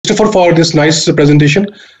Christopher for this nice presentation.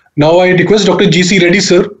 Now I request Dr. G.C. Reddy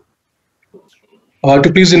sir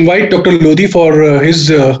to please invite Dr. Lodhi for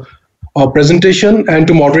his presentation and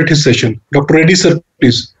to moderate his session. Dr. Reddy sir,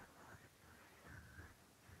 please.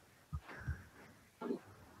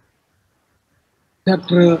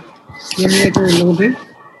 Dr. Lodhi,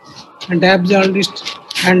 diabetologist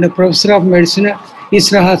and professor of medicine at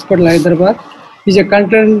Isra Hospital, Hyderabad. He is a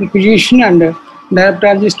concerned physician and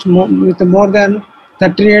diabetologist with more than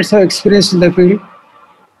 30 years of experience in the field.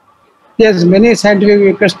 He has many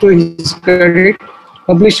scientific papers to his credit,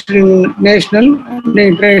 published in national and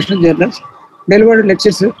international journals, delivered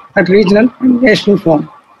lectures at regional and national forums.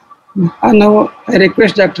 And now I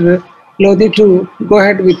request Dr. Lodhi to go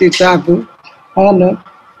ahead with the talk on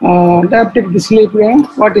diabetic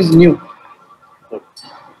dyslipidemia, what is new.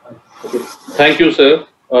 Okay. Thank you, sir,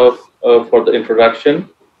 for the introduction.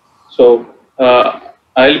 So,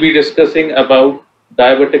 I'll be discussing about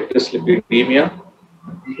diabetic dyslipidemia.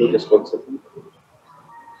 So just 1 second.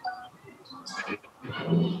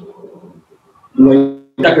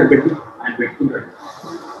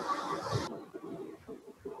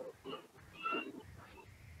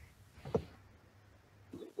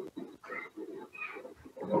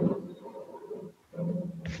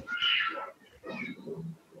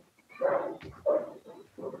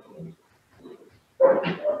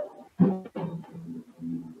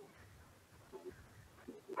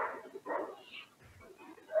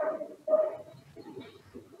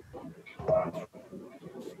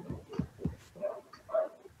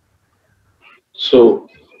 So,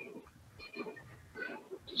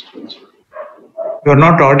 you are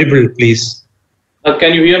not audible, please.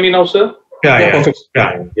 Can you hear me now, sir? Yeah.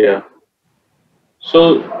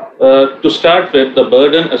 So, to start with, the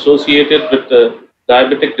burden associated with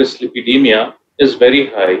diabetic dyslipidemia is very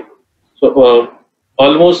high. So,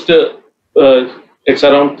 almost it's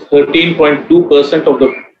around 13.2% of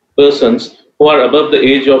the persons who are above the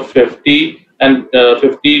age of 50 and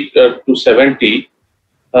 50 to 70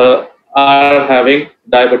 are having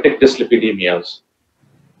diabetic dyslipidemias.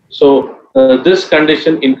 So this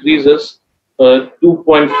condition increases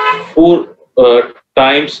 2.4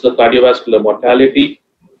 times the cardiovascular mortality.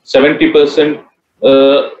 70%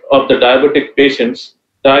 of the diabetic patients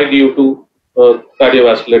die due to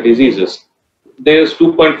cardiovascular diseases. There is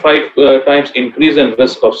 2.5 times increase in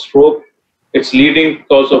risk of stroke. It's leading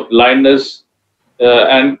cause of blindness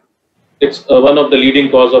and it's one of the leading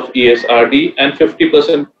cause of ESRD, and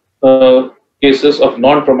 50% cases of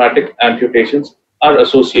non-traumatic amputations are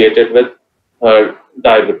associated with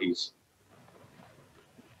diabetes.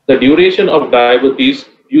 The duration of diabetes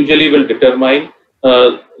usually will determine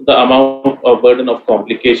the amount of burden of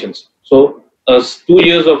complications. So, 2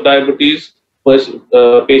 years of diabetes,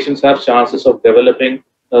 patients have chances of developing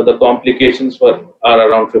the complications are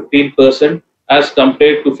around 15%, as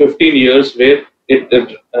compared to 15 years where it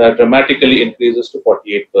dramatically increases to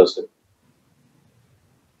 48%.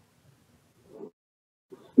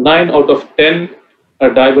 9 out of 10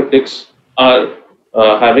 diabetics are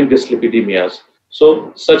having dyslipidemias.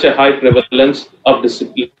 So, such a high prevalence of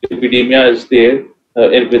dyslipidemia is there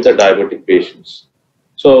with the diabetic patients.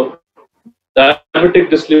 So, diabetic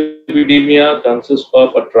dyslipidemia consists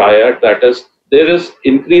of a triad, that is, there is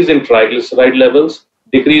increase in triglyceride levels,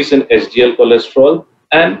 decrease in HDL cholesterol,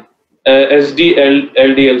 and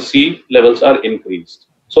LDL-C levels are increased.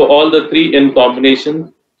 So, all the three in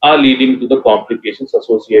combination are leading to the complications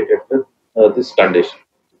associated with this condition.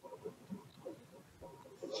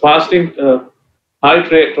 Fasting, high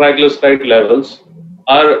triglyceride levels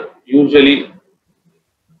are usually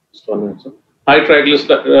high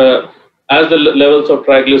triglyceride. As the levels of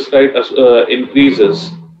triglyceride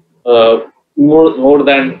increases more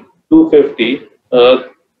than 250,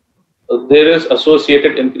 there is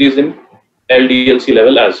associated increase in LDL-C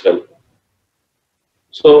level as well.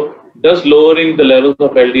 So, does lowering the levels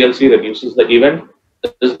of LDL-C reduces the event?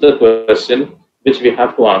 This is the question which we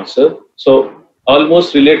have to answer. So,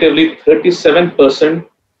 almost relatively 37%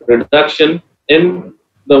 reduction in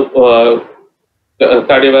the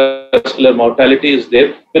cardiovascular mortality is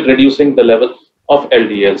there with reducing the level of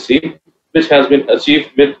LDL-C, which has been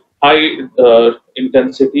achieved with high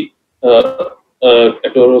intensity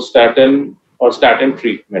atorvastatin or statin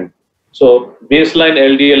treatment. So, baseline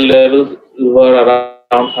LDL levels were around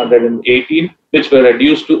 118, which were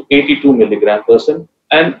reduced to 82 mg/%,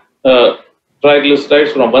 and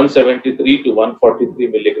triglycerides from 173 to 143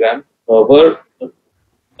 mg were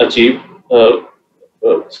achieved.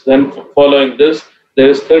 Then following this, there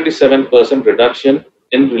is 37% reduction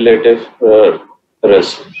in relative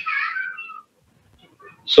risk.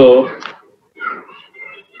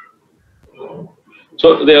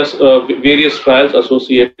 So there's various trials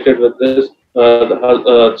associated with this.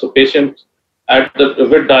 So patients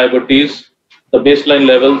with diabetes, the baseline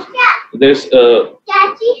levels, there's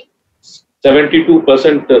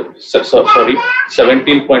 72%, sorry,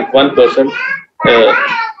 17.1%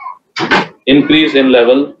 increase in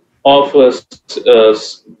level of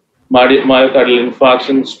myocardial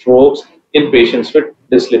infarction, strokes in patients with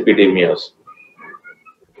dyslipidemias.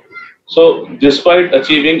 So, despite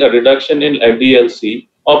achieving a reduction in LDL-C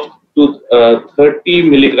of to 30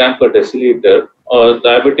 milligram per deciliter,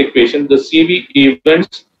 diabetic patients, the CV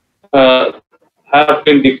events have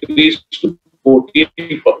been decreased to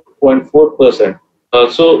 14.4%.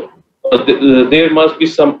 There must be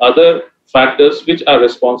some other factors which are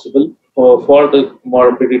responsible for the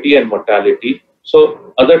morbidity and mortality.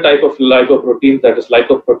 So, other type of lipoprotein, that is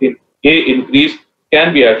lipoprotein A increase,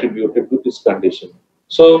 can be attributed to this condition.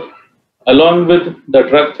 So, along with the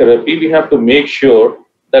drug therapy, we have to make sure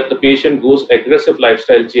that the patient goes aggressive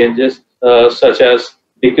lifestyle changes such as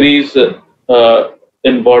decrease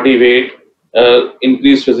in body weight,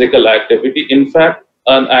 increase physical activity. In fact,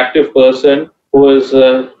 an active person who is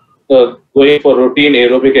going for routine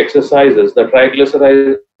aerobic exercises, the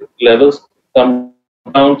triglyceride levels come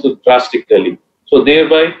down drastically. So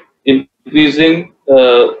thereby increasing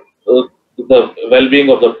the well-being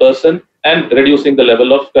of the person and reducing the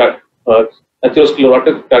level of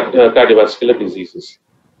atherosclerotic cardiovascular diseases.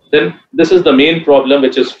 Then this is the main problem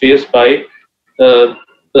which is faced by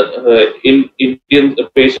in Indian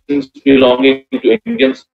patients belonging to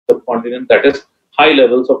Indian subcontinent, that is high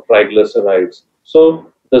levels of triglycerides.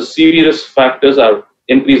 So the CV risk factors are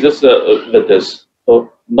increases with this.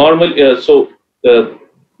 So normal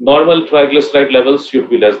triglyceride levels should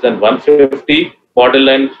be less than 150.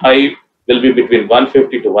 Borderline high will be between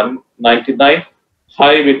 150 to 199.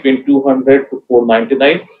 High between 200 to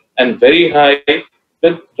 499, and very high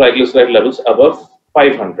with triglyceride levels above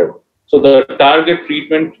 500. So the target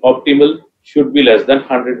treatment optimal should be less than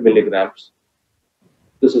 100 milligrams.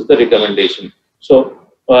 This is the recommendation. So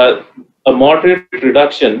a moderate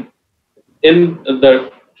reduction in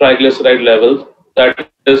the triglyceride levels, that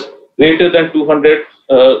is greater than 200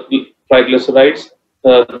 triglycerides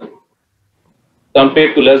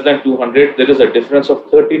compared to less than 200, there is a difference of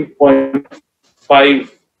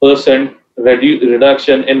 13.5%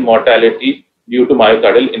 reduction in mortality due to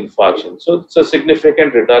myocardial infarction. So it's a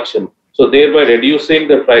significant reduction. So thereby reducing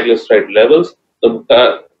the triglyceride levels, the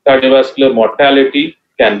cardiovascular mortality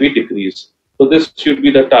can be decreased. So this should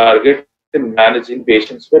be the target in managing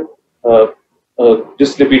patients with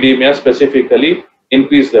dyslipidemia, specifically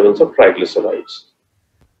increased levels of triglycerides.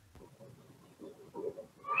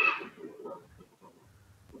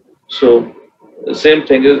 So the same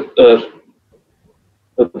thing is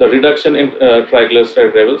the reduction in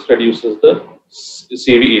triglyceride levels reduces the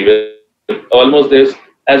CV event. Almost there's,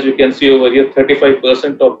 as you can see over here,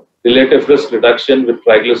 35% of relative risk reduction with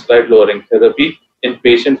triglyceride lowering therapy in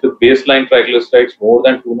patients with baseline triglycerides more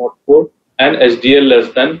than 204 and HDL less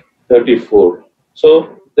than 34.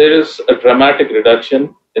 So there is a dramatic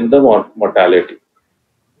reduction in the mortality.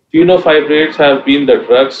 Fenofibrates have been the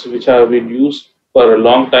drugs which have been used for a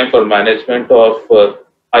long time for management of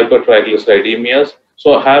hypertriglyceridemias,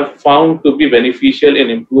 so have found to be beneficial in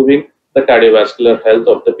improving the cardiovascular health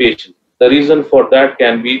of the patient. The reason for that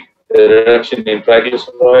can be the reduction in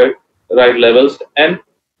triglyceride levels and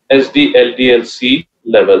SD-LDL-C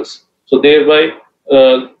levels. So thereby,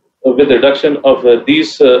 with the reduction of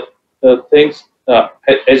these things,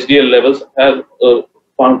 HDL levels have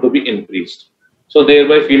found to be increased. So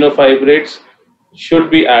thereby fenofibrates should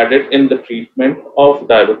be added in the treatment of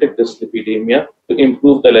diabetic dyslipidemia to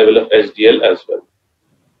improve the level of HDL as well.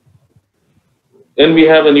 Then we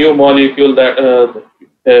have a new molecule that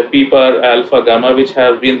PPAR alpha gamma, which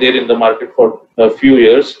have been there in the market for a few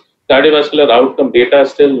years. Cardiovascular outcome data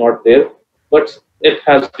is still not there, but it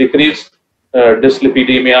has decreased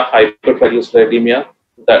dyslipidemia, hypertriglyceridemia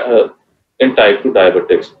in type 2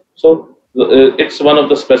 diabetics. So it's one of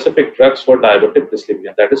the specific drugs for diabetic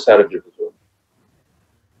dyslipidemia, that is saroglitazone.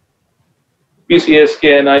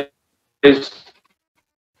 PCSK9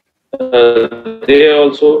 they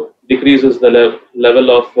also decreases the level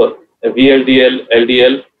of VLDL,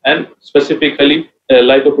 LDL, and specifically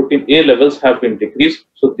lipoprotein A levels have been decreased.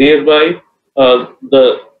 So thereby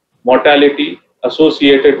the mortality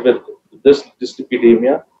associated with this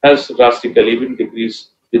dyslipidemia has drastically been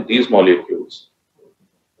decreased with these molecules.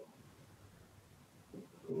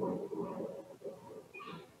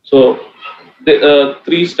 So the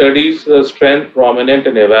three studies, strength, prominent,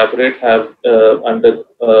 and evaporate, have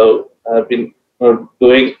been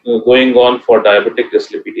going on for diabetic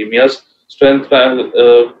dyslipidemias. strength trial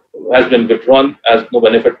has been withdrawn as no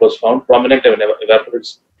benefit was found. Prominent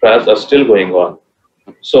evaporates trials are still going on.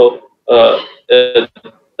 So the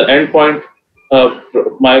endpoint of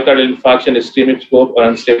myocardial infarction, ischemic stroke, or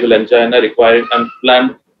unstable angina requiring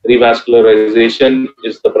unplanned revascularization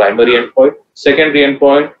is the primary endpoint. Secondary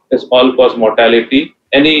endpoint is all-cause mortality.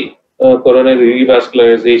 Any coronary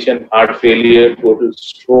revascularization, heart failure, total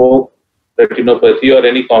stroke, retinopathy, or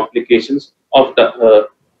any complications of the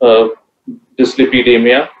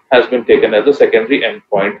dyslipidemia has been taken as a secondary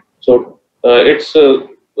endpoint. So it's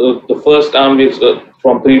the first arm is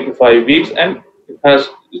from 3 to 5 weeks, and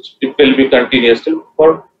it will be continuous till for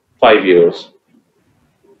 5 years.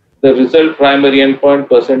 The result primary endpoint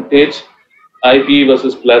percentage IP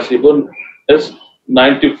versus placebo is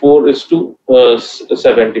 94 is to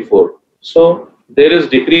 74. So there is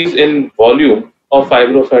decrease in volume of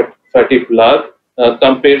fibrofatty plaque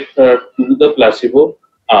compared to the placebo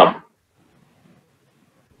arm.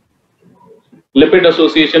 Lipid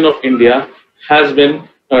Association of India has been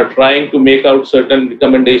trying to make out certain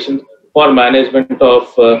recommendations for management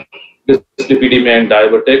of dyslipidemia and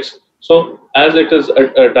diabetics. So as it is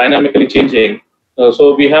dynamically changing,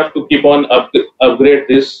 so we have to keep on upgrade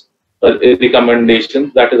this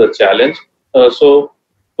recommendations. That is a challenge. So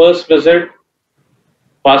first visit,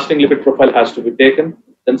 fasting lipid profile has to be taken.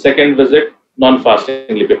 Then second visit,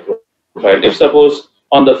 non-fasting lipid profile. If suppose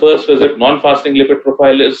on the first visit, non-fasting lipid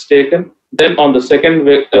profile is taken, then on the second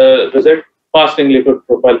visit, fasting lipid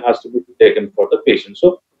profile has to be taken for the patient.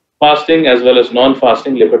 So fasting as well as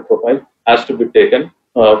non-fasting lipid profile has to be taken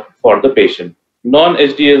for the patient.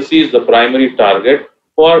 Non-HDLC is the primary target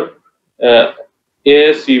for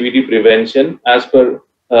ASCVD prevention as per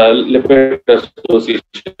Lipid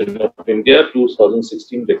Association of India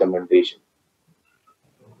 2016 recommendation.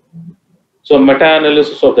 So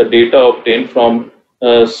meta-analysis of the data obtained from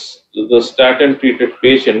the statin-treated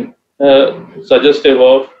patient suggestive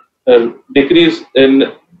of decrease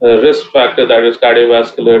in risk factor, that is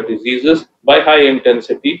cardiovascular diseases, by high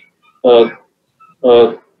intensity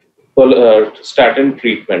statin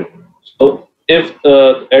treatment. So if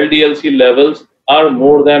LDLC levels are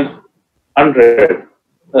more than 100,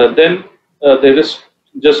 then there is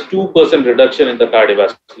just 2% reduction in the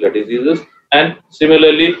cardiovascular diseases. And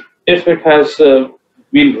similarly, if it has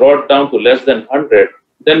been brought down to less than 100,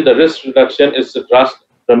 then the risk reduction is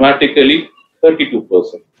dramatically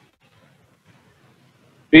 32%.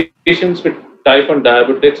 Patients with type 1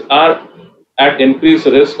 diabetics are at increased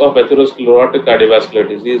risk of atherosclerotic cardiovascular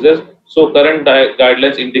diseases. So current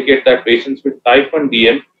guidelines indicate that patients with type 1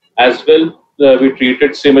 DM as well be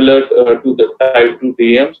treated similar to the type 2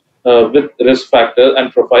 DMs with risk factors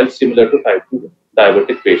and profiles similar to type 2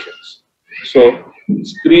 diabetic patients. So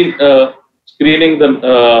screening them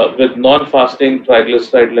with non-fasting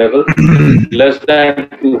triglyceride level less than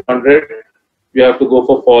 200, you have to go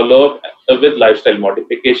for follow-up with lifestyle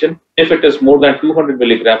modification. If it is more than 200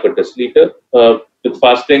 milligram per deciliter with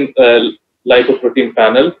fasting lipoprotein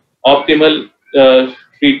panel, optimal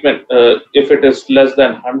treatment, if it is less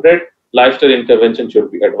than 100, lifestyle intervention should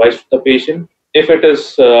be advised to the patient. If it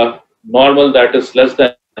is normal, that is less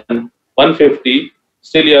than 150,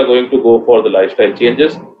 still you are going to go for the lifestyle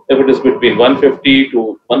changes. If it is between 150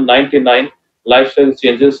 to 199, lifestyle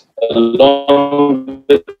changes along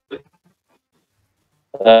with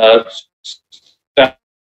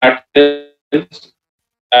statins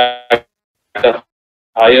at a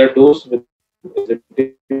higher dose with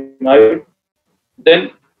ezetimibe.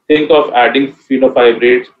 Then think of adding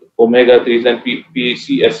fenofibrates, omega-3s, and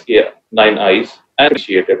PCSK9Is and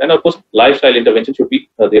initiated. And of course, lifestyle intervention should be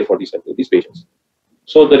there for these patients.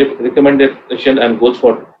 So the recommendation and goals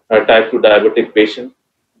for type 2 diabetic patients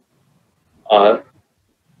are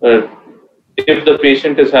if the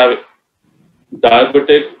patient is having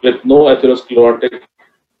diabetic with no atherosclerotic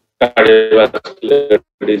cardiovascular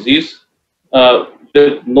disease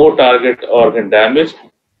with no target organ damage,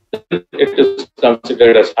 then it is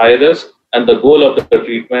considered as high risk, and the goal of the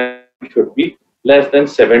treatment should be less than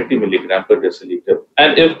 70 milligram per deciliter.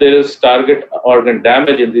 And if there is target organ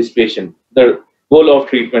damage in this patient, the goal of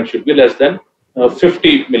treatment should be less than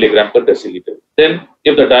 50 milligram per deciliter. Then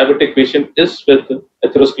if the diabetic patient is with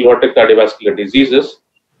atherosclerotic cardiovascular diseases,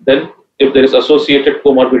 then if there is associated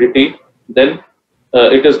comorbidity, then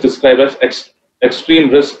it is described as extreme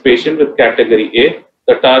risk patient with category A.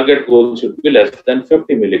 The target goal should be less than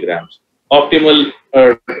 50 milligrams. Optimal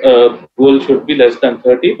goal should be less than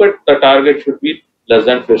 30, but the target should be less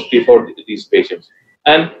than 50 for these patients.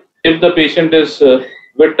 And if the patient is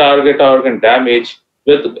with target organ damage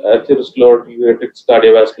with atherosclerotic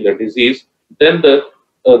cardiovascular disease, then the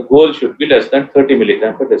goal should be less than 30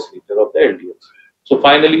 milligram per deciliter of the LDLs. So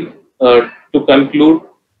finally, to conclude,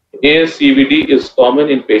 ASCVD is common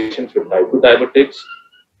in patients with type 2 diabetics.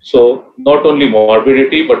 So not only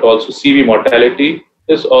morbidity, but also CV mortality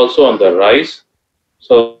is also on the rise.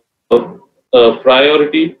 So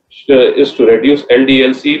priority is to reduce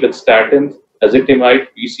LDLC with statins, ezetimibe,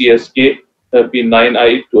 PCSK,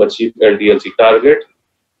 P9I to achieve LDLC target.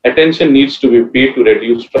 Attention needs to be paid to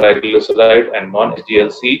reduce triglyceride and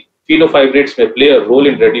non-HDLC. Fenofibrates may play a role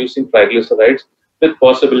in reducing triglycerides with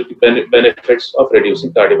possibility benefits of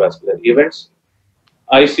reducing cardiovascular events.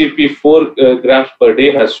 ICP 4 grams per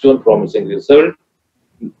day has shown promising result.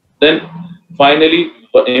 Then finally,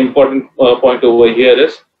 important point over here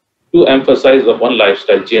is to emphasize upon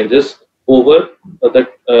lifestyle changes over the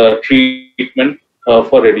treatment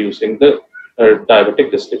for reducing the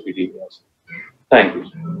diabetic dyslipidemias. Thank you.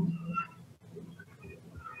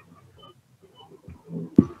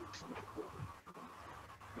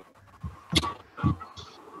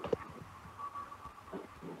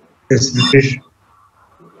 Yes, Nitish.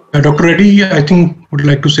 Dr. Reddy, I think would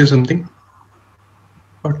like to say something.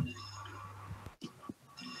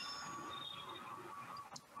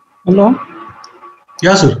 Hello.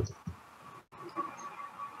 Yeah, sir.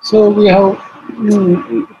 So we have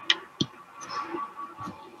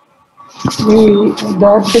the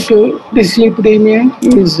diabetic dyslipidemia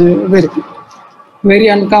is very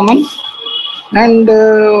uncommon, and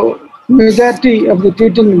majority of the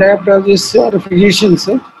treating diabetologists or physicians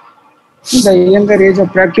the younger age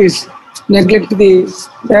of practice neglect the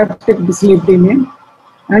diabetic dyslipidemia,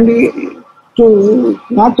 and to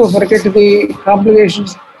not to forget the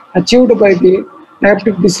complications achieved by the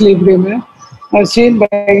diabetic dyslipidemia are seen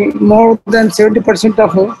by more than 70%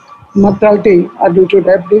 of mortality are due to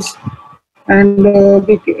diabetes, and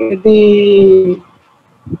the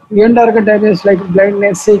end organ damage like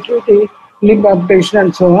blindness, CKD, limb amputation,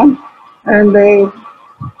 and so on. And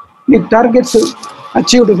the targets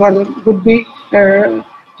achieved for could be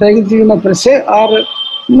triglyceride per se or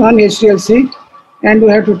non-HDLC, and we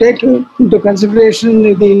have to take into consideration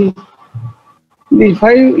the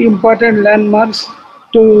 5 important landmarks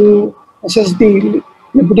to assess the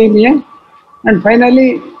epidemia. And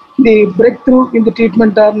finally, the breakthrough in the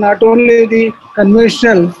treatment are not only the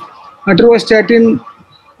conventional atorvastatin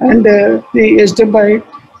and the ezetimibe,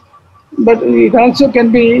 but it also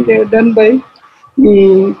can be done by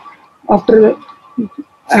the after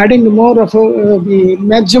adding more of the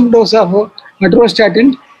maximum dose of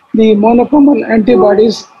atorvastatin, the monoclonal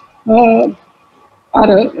antibodies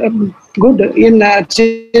are good in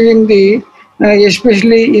achieving the,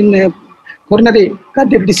 especially in coronary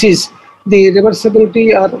cardiac disease, the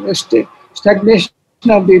reversibility or stagnation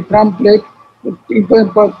of the prompt plate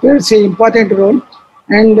plays an important role.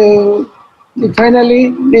 And finally,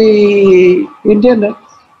 the Indian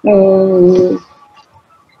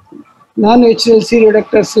non-HLC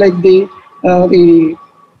reductors like the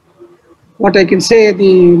what I can say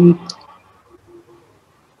the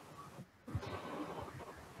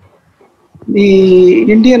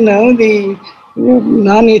Indian the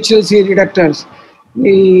non-HLC reductors,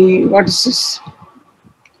 the what is this?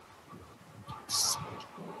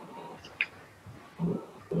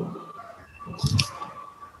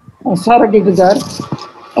 Saroglitazar.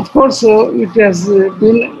 Of course, it has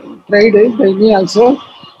been tried by me also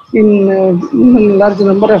in large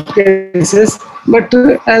number of cases. But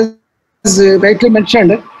as rightly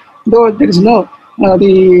mentioned, though there is no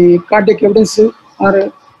the cardiac evidence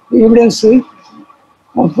or evidence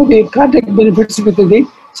of the cardiac benefits with the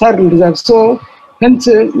saroglitazar. So hence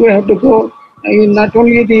we have to go in not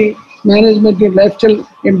only the management in lifestyle,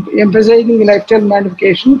 emphasizing the lifestyle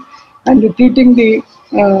modification and treating the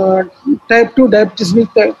type 2 diabetes with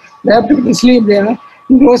diabetic dyslipidemia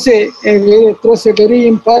throws a very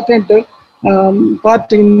important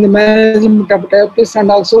part in the management of diabetes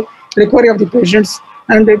and also recovery of the patients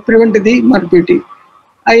and prevent the morbidity.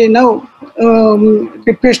 I now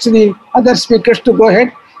request the other speakers to go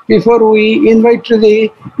ahead before we invite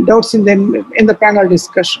the doubts in the panel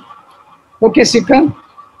discussion. Okay, Sika.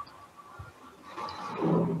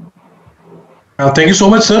 Thank you so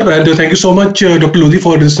much, sir, and thank you so much, Dr. Lodi,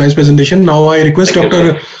 for this nice presentation. Now I request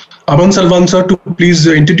Dr. Aman Salwan, sir, to please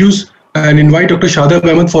introduce and invite Dr. Shadab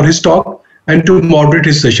Ahmed for his talk and to moderate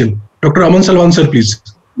his session. Dr. Aman Salwan, sir, please.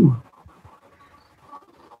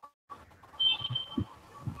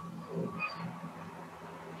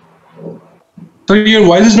 Sir, your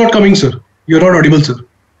voice is not coming, sir. You're not audible, sir.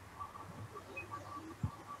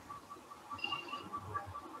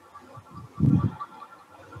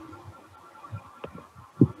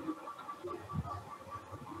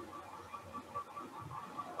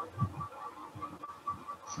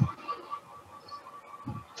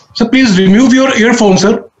 please remove your earphones,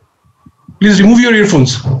 sir. Please remove your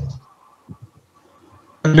earphones.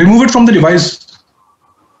 Remove it from the device.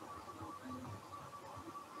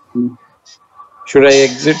 Should I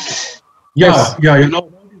exit? Yeah, yeah, yeah. Now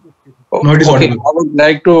it is Okay, audible. I would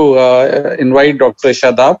like to invite Dr.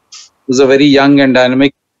 Shadab, who's a very young and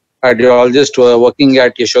dynamic cardiologist working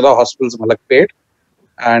at Yashoda Hospital's Malakpet,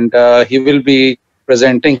 and he will be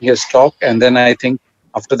presenting his talk, and then I think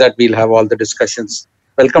after that we'll have all the discussions.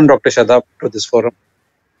 Welcome, Dr. Shadab, to this forum.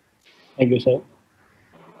 Thank you, sir.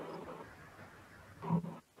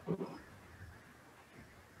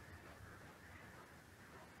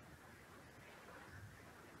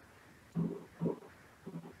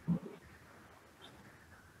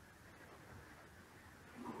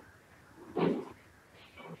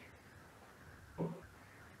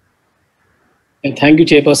 And thank you,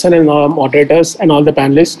 Chairperson, and moderators and all the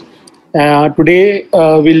panelists. Today,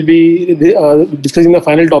 we'll be discussing the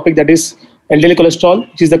final topic, that is LDL cholesterol,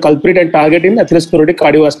 which is the culprit and target in atherosclerotic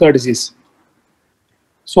cardiovascular disease.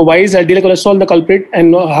 So why is LDL cholesterol the culprit,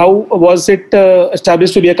 and how was it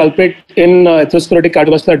established to be a culprit in atherosclerotic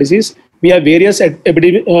cardiovascular disease? We have various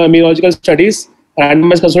epidemiological studies,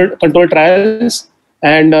 randomized control trials,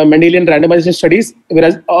 and Mendelian randomization studies,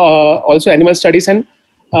 whereas also animal studies and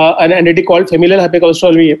an entity called familial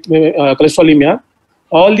hypercholesterolemia.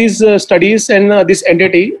 All these studies and this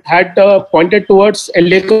entity had pointed towards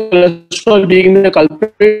LDL cholesterol being the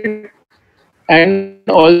culprit, and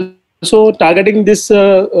also targeting this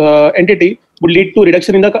entity would lead to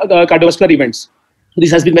reduction in the cardiovascular events.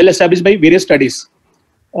 This has been well established by various studies.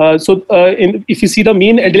 If you see the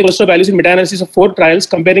mean LDL cholesterol values in meta-analysis of 4 trials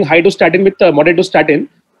comparing high dose statin with moderate dose statin,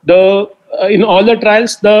 in all the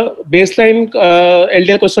trials, the baseline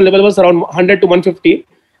LDL cholesterol level was around 100 to 150,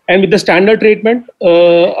 and with the standard treatment,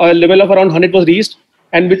 a level of around 100 was reached,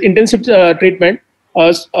 and with intensive treatment,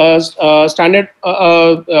 standard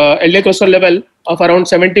LDL cholesterol level of around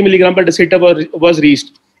 70 milligram per deciliter was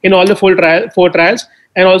reached in all the 4 trials,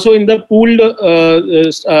 and also in the pooled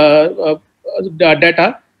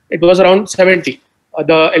data, it was around 70,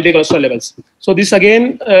 the LDL cholesterol levels. So this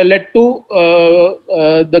again led to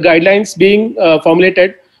the guidelines being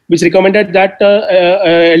formulated, which recommended that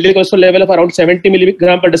LDL cholesterol level of around 70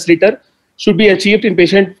 milligram per deciliter should be achieved in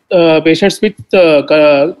patients with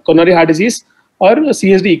coronary heart disease or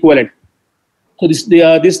CSD equivalent. So this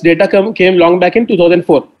data came long back in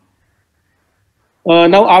 2004.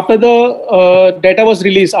 Now, after the data was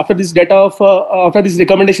released, after these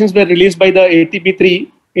recommendations were released by the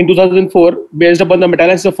ATP3 in 2004, based upon the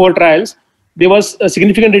meta-analysis of 4 trials, there was a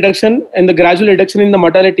significant reduction and the gradual reduction in the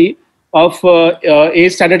mortality of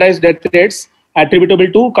age standardized death rates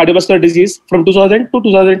attributable to cardiovascular disease from 2000 to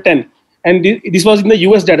 2010. And this was in the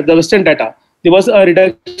US data, the Western data. There was a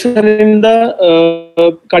reduction in the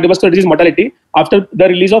cardiovascular disease mortality after the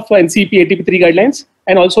release of NCP ATP3 guidelines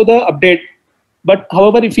and also the update. But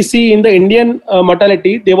however, if you see in the Indian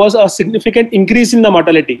mortality, there was a significant increase in the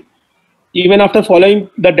mortality, even after following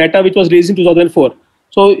the data which was released in 2004.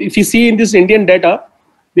 So if you see in this Indian data,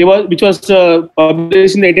 which was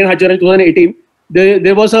published in the Indian Heart Journal 2018,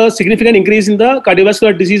 there was a significant increase in the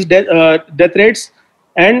cardiovascular disease death rates,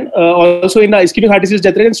 and also in the ischemic heart disease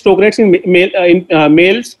death rate and stroke rates in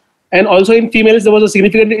males, and also in females there was a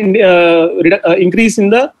significant increase in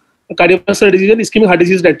the cardiovascular disease and ischemic heart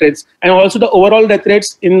disease death rates, and also the overall death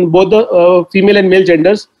rates in both the female and male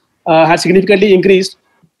genders had significantly increased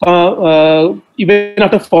even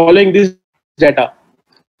after following this data.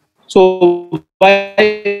 So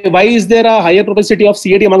why is there a higher propensity of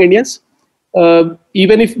CAD among Indians?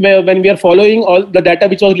 Even if when we are following all the data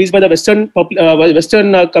which was released by the Western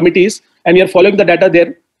committees, and we are following the data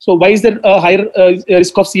there, so why is there a higher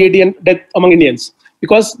risk of CAD and death among Indians?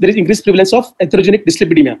 Because there is increased prevalence of atherogenic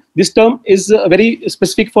dyslipidemia. This term is very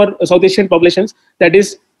specific for South Asian populations, that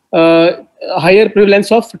is higher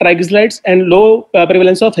prevalence of triglycerides and low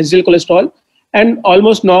prevalence of HDL cholesterol and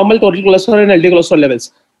almost normal total cholesterol and LDL cholesterol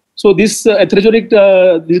levels. So this atherogenic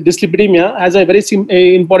dyslipidemia has a very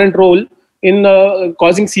important role in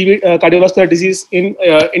causing cardiovascular disease in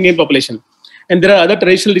Indian population. And there are other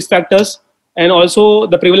traditional risk factors, and also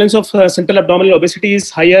the prevalence of central abdominal obesity is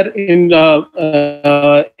higher in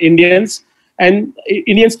Indians, and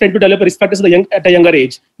Indians tend to develop risk factors at a younger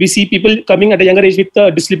age. We see people coming at a younger age with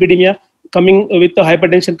dyslipidemia, coming with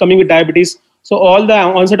hypertension, coming with diabetes. So all the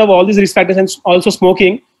onset of all these risk factors and also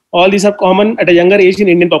smoking, all these are common at a younger age in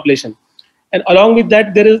Indian population. And along with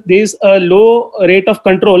that, there is a low rate of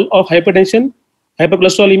control of hypertension,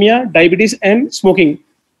 hypercholesterolemia, diabetes, and smoking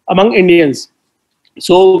among Indians.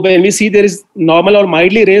 So when we see there is normal or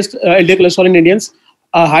mildly raised LDL cholesterol in Indians,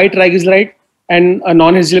 a high triglyceride and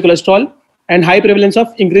non-HDL cholesterol, and high prevalence of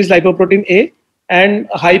increased lipoprotein A, and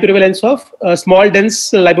high prevalence of small dense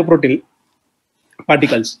lipoprotein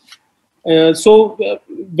particles.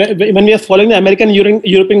 When we are following the American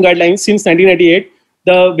European guidelines since 1998,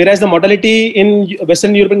 whereas the mortality in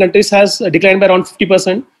Western European countries has declined by around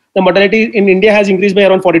 50%, the mortality in India has increased by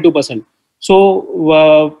around 42%.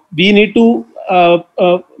 So we need to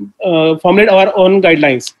formulate our own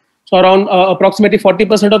guidelines. So around approximately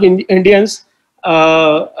 40% of Indians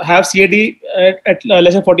have CAD at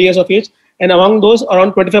less than 40 years of age, and among those,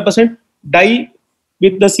 around 25% die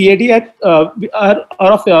with the CAD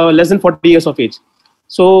are of less than 40 years of age.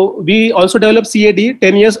 So we also develop CAD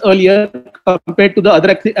 10 years earlier compared to the other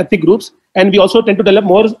ethnic groups, and we also tend to develop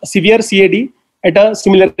more severe CAD at a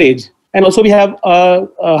similar age. And also we have a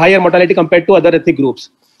higher mortality compared to other ethnic groups.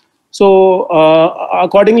 So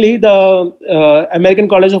accordingly, the American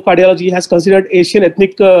College of Cardiology has considered Asian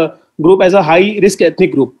ethnic group as a high risk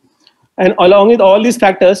ethnic group. And along with all these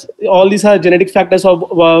factors, all these are genetic factors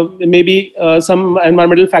or maybe some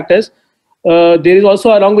environmental factors. There is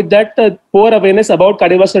also, along with that, poor awareness about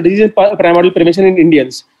cardiovascular disease and primordial prevention in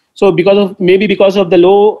Indians. So because of the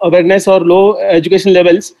low awareness or low education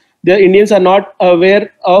levels, the Indians are not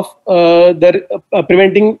aware of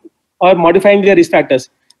preventing or modifying their risk factors.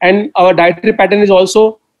 And our dietary pattern is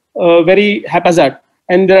also very haphazard.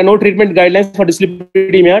 And there are no treatment guidelines for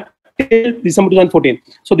dyslipidemia till December 2014.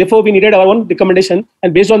 So therefore, we needed our own recommendation.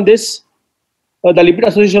 And based on this, the Lipid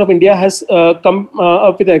Association of India has come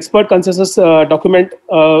up with an expert consensus document,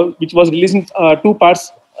 which was released in 2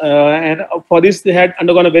 parts. And for this, they had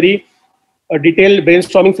undergone a very detailed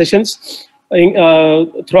brainstorming sessions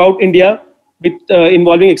throughout India, with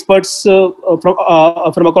involving experts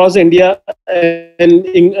from across India, and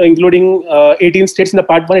including 18 states in the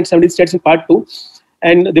part 1 and 17 states in part 2.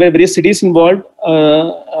 And there were various cities involved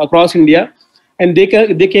across India. And they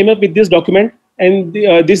came up with this document and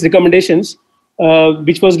these recommendations,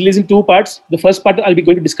 which was released in 2 parts. The first part I'll be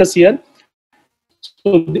going to discuss here.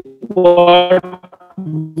 So what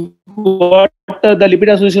the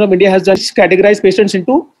Lipid Association of India has done is categorize patients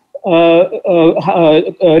into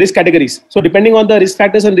risk categories. So depending on the risk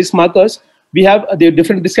factors and risk markers, we have the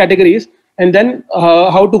different risk categories, and then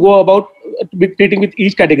how to go about treating with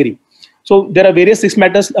each category. So there are various risk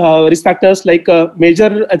factors like major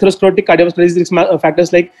atherosclerotic cardiovascular disease risk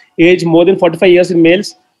factors like age more than 45 years in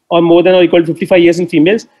males or more than or equal to 55 years in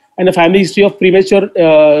females, and a family history of premature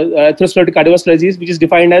atherosclerotic cardiovascular disease, which is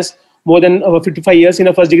defined as more than 55 years in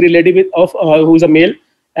a first degree relative who is a male,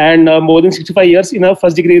 and more than 65 years in a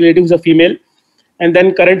first degree relative who is a female. And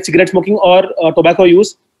then current cigarette smoking or tobacco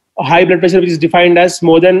use, a high blood pressure, which is defined as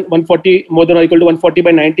more than 140, more than or equal to 140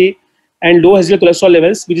 by 90, and low HDL cholesterol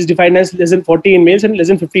levels, which is defined as less than 40 in males and less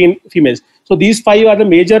than 50 in females. So these 5 are the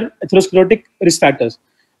major atherosclerotic risk factors.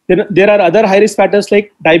 Then there are other high risk factors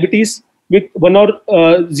like diabetes with 1 or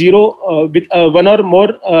 0, with 1 or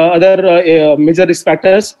more other major risk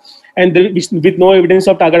factors, and with no evidence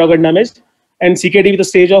of target organ damage, and CKD with a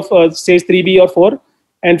stage of stage 3B or 4,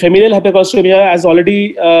 and familial hypercholesterolemia, as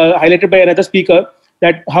already highlighted by another speaker,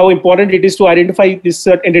 that how important it is to identify this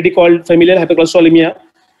entity called familial hypercholesterolemia.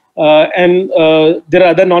 And there are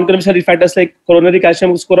other non-conventional risk factors like coronary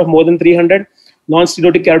calcium score of more than 300,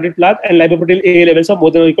 non-sterotic carotid plaque, and lipoprotein A levels of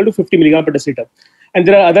more than or equal to 50 milligram per deciliter. And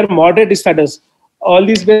there are other moderate risk factors. All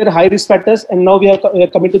these were high risk factors, and now we are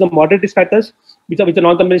coming to the moderate risk factors, which are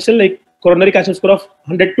non-conventional, like coronary calcium score of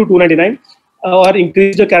 100 to 299, or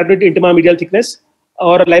increased carotid intima medial thickness,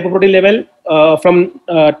 or lipoprotein level from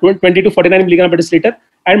 20 to 49 milligram per deciliter,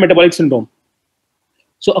 and metabolic syndrome.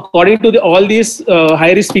 So according to all these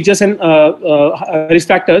high risk features and risk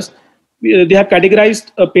factors, they have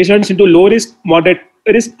categorized patients into low risk, moderate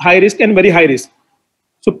risk, high risk, and very high risk.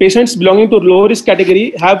 So patients belonging to low risk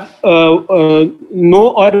category have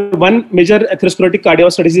no or 1 major atherosclerotic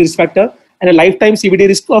cardiovascular disease risk factor and a lifetime CVD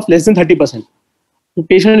risk of less than 30%. So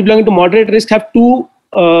patients belonging to moderate risk have 2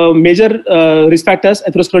 major risk factors,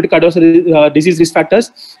 atherosclerotic cardiovascular disease risk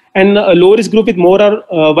factors, and a low risk group with more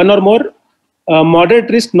or 1 or more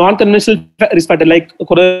moderate risk non-conventional risk factor like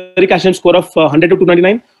coronary calcium score of 100 to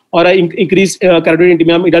 299, or increased carotid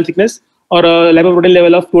intima medial thickness, or a lipoprotein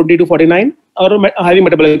level of 20 to 49, or having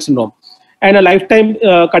metabolic syndrome, and a lifetime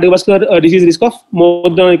cardiovascular disease risk of more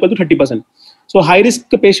than or equal to 30%. So high risk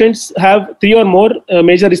patients have 3 or more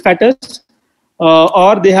major risk factors,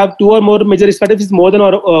 or they have 2 or more major risk factors with more than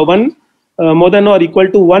or 1 more than or equal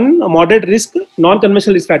to 1 moderate risk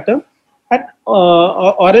non-conventional risk factor,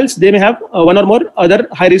 or else they may have 1 or more other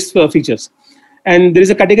high risk features. And there is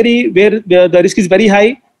a category where the risk is very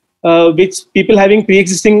high, which people having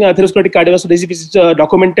pre-existing atherosclerotic cardiovascular disease, which is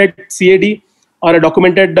documented CAD or a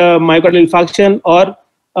documented myocardial infarction, or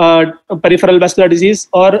peripheral vascular disease,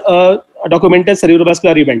 or a documented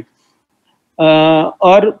cerebrovascular event.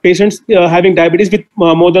 Or patients having diabetes with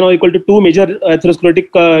more than or equal to 2 major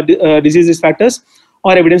atherosclerotic disease risk factors,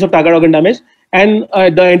 or evidence of target organ damage. And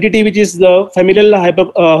the entity which is the familial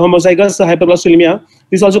homozygous hypercholesterolemia,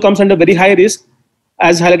 this also comes under very high risk,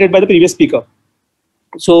 as highlighted by the previous speaker.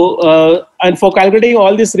 So, and for calculating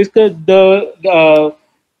all this risk, the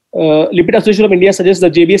Lipid Association of India suggests the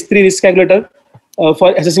JBS3 risk calculator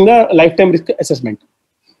for assessing the lifetime risk assessment.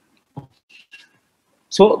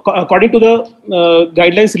 So, according to the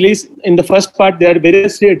guidelines released in the first part, there are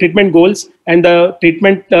various treatment goals and the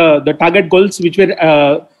the target goals which were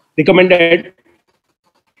recommended.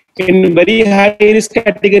 In very high risk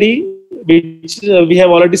category, which we have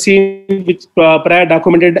already seen, which prior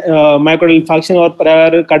documented myocardial infarction or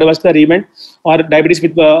prior cardiovascular event or diabetes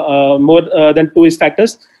with more than 2 risk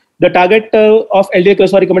factors, the target of LDL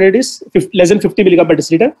cholesterol recommended is less than 50 milligram per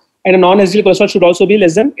deciliter, and a non-HDL cholesterol should also be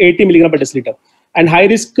less than 80 milligram per deciliter. And high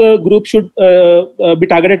risk group should be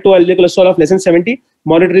targeted to LDL cholesterol of less than 70.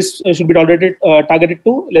 Moderate risk should be targeted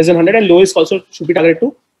to less than 100, and low risk also should be targeted to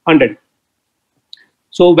 100.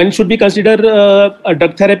 So when should we consider a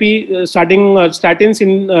drug therapy starting statins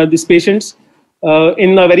in these patients?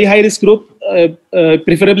 In a very high risk group,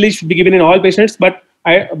 preferably should be given in all patients, but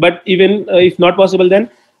even if not possible, then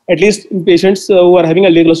at least in patients who are having a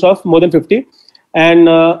LDL cholesterol of more than 50. And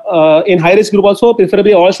in high risk group also,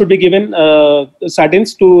 preferably all should be given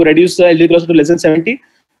statins to reduce the LDL cholesterol to less than 70.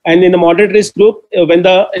 And in the moderate risk group, when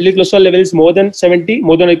the LDL cholesterol level is more than 70,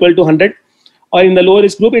 more than or equal to 100, or in the low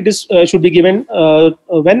risk group, it is should be given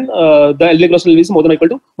when the LDL cholesterol level is more than or equal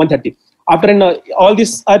to 130. After all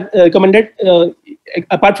these are recommended,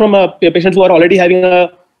 apart from patients who are already having a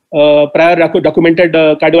prior documented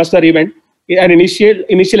cardiovascular event, an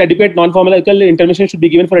initial adequate non-pharmacological intervention should be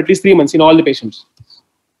given for at least 3 months in all the patients.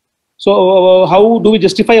 So how do we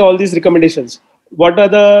justify all these recommendations? What are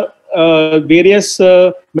the various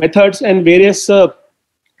methods and various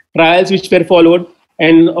trials which were followed,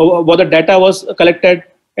 and what the data was collected,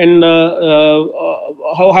 and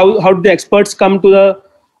how did the experts come to the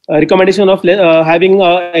recommendation of having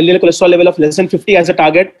a LDL cholesterol level of less than 50 as a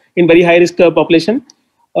target in very high risk population?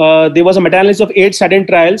 There was a meta-analysis of 8 statin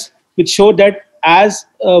trials which showed that as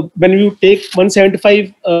when you take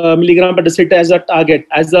 175 milligram per deciliter as a target,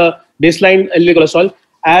 as the baseline LDL cholesterol,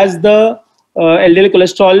 as the LDL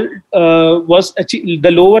cholesterol was achieved, the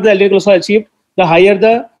lower the LDL cholesterol achieved, the higher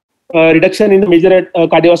the reduction in the major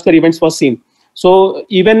cardiovascular events was seen. So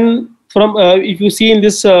even from, if you see in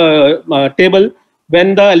this table,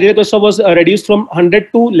 when the LDL cholesterol was reduced from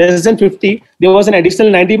 100 to less than 50, there was an additional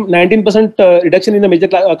 19% reduction in the major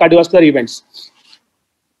cardiovascular events.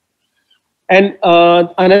 And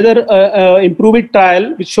another IMPROVE-IT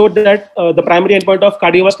trial, which showed that the primary endpoint of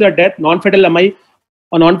cardiovascular death, non-fatal MI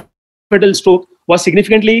or non-fatal stroke, was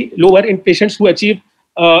significantly lower in patients who achieved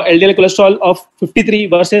LDL cholesterol of 53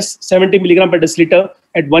 versus 70 milligram per deciliter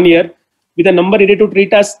at 1 year, with a number needed to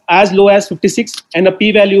treat as low as 56 and a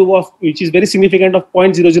p-value of which is very significant of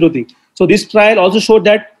 0.003. So this trial also showed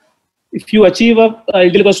that if you achieve a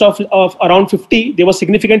LDL cholesterol of around 50, there was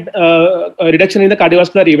significant reduction in the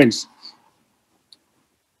cardiovascular events.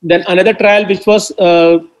 Then another trial which was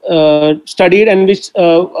studied and which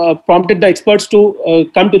prompted the experts to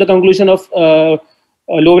come to the conclusion of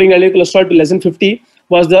lowering LDL cholesterol to less than 50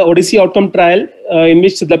 was the Odyssey outcome trial, in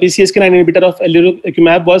which the PCSK9 inhibitor of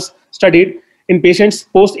alirocumab was studied in patients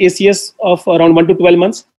post ACS of around 1 to 12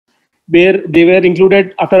 months, where they were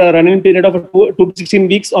included after a run-in period of 2 to 16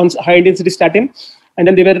 weeks on high intensity statin, and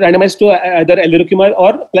then they were randomized to either alirocumab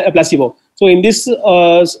or placebo. So in this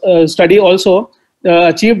study also,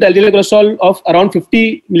 achieved LDL cholesterol of around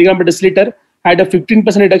 50 milligram per deciliter had a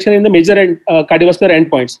 15% reduction in the major cardiovascular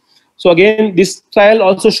endpoints. So again, this trial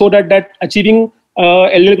also showed that achieving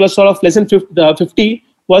LDL cholesterol of less than 50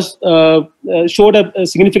 was showed a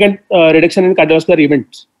significant reduction in cardiovascular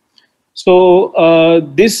events. So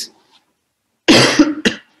this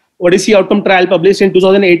Odyssey outcome trial published in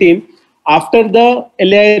 2018 after the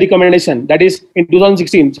LAI recommendation, that is in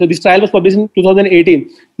 2016. So this trial was published in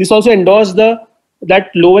 2018. This also endorsed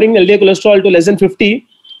that lowering LDL cholesterol to less than 50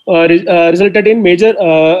 resulted in major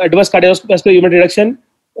adverse cardiovascular event reduction,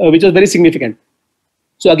 which was very significant.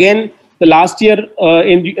 So again, the last year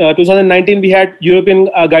in 2019, we had European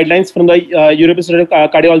guidelines from the European Society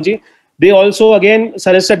of Cardiology. They also again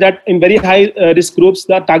suggested that in very high risk groups,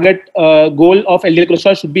 the target goal of LDL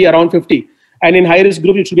cholesterol should be around 50. And in high risk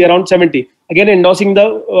group, it should be around 70. Again, endorsing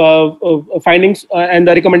the findings and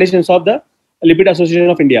the recommendations of the Lipid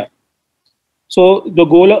Association of India. So the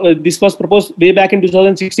goal, this was proposed way back in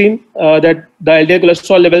 2016, that the LDL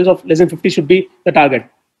cholesterol levels of less than 50 should be the target.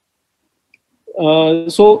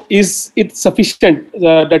 So is it sufficient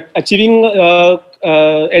that achieving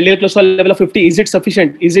LDL cholesterol level of 50, is it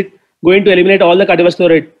sufficient? Is it going to eliminate all the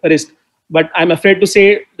cardiovascular risk? But I'm afraid to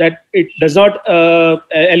say that it does not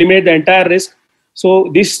eliminate the entire risk. So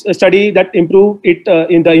this study that improved it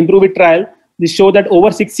in the Improve It trial, this showed that over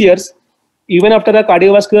 6 years, even after a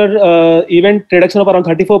cardiovascular event reduction of around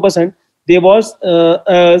 34%, there was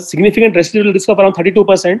a significant residual risk of around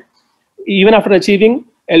 32%, even after achieving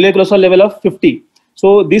LDL cholesterol level of 50.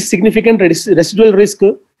 So this significant residual risk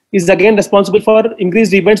is again responsible for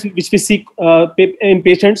increased events which we see in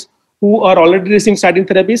patients who are already receiving statin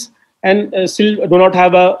therapies and still do not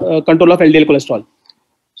have a control of LDL cholesterol.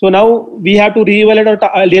 So now we have to reevaluate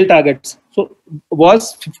our LDL targets. So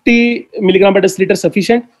was 50 milligram per deciliter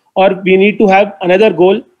sufficient, or we need to have another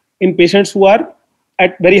goal in patients who are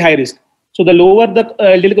at very high risk? So the lower the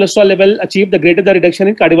LDL cholesterol level achieved, the greater the reduction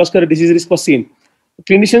in cardiovascular disease risk was seen.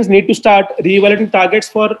 Clinicians need to start reevaluating targets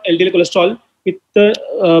for LDL cholesterol with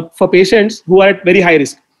for patients who are at very high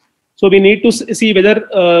risk. So we need to see whether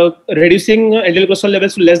reducing LDL cholesterol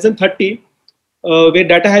levels to less than 30, where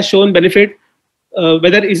data has shown benefit,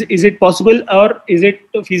 whether is it possible or is it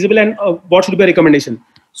feasible, and what should be a recommendation.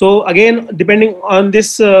 So again, depending on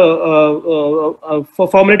this, for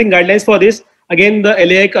formulating guidelines for this, again the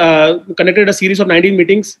LAI conducted a series of 19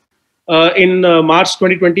 meetings in March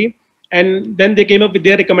 2020, and then they came up with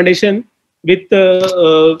their recommendation with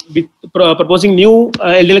proposing new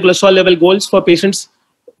LDL cholesterol level goals for patients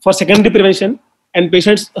for secondary prevention and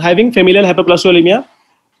patients having familial hypercholesterolemia,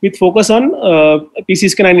 with focus on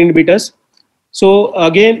PCSK9 inhibitors. So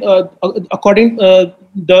again, according the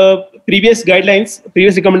previous guidelines,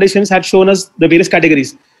 previous recommendations had shown us the various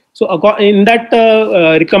categories. So in that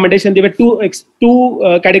recommendation, there were two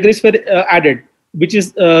categories were added, which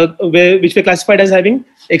were classified as having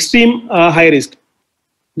extreme high risk.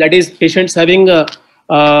 That is, patients having CAD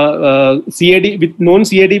with known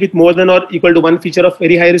CAD with more than or equal to one feature of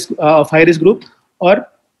very high risk high risk group, or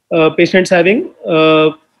patients having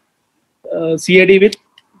CAD with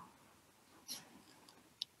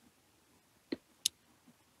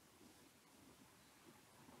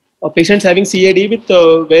patients having CAD with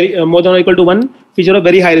more than or equal to one feature of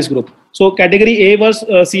very high risk group. So category A was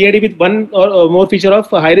CAD with one or more feature of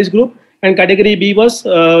high risk group, and category B was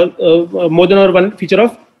more than or one feature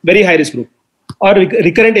of very high risk group, or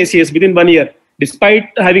recurrent ACS within 1 year. Despite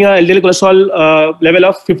having a LDL cholesterol level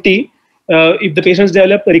of 50, if the patients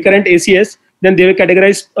develop recurrent ACS, then they were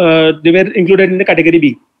categorized, they were included in the category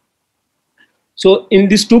B. So in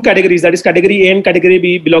these two categories, that is category A and category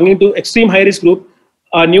B, belonging to extreme high risk group,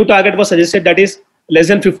 a new target was suggested, that is less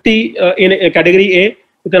than 50 in category A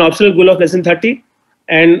with an optional goal of less than 30,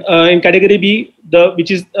 and in category B,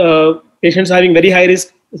 which is patients having very high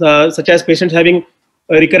risk, such as patients having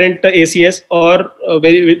recurrent ACS or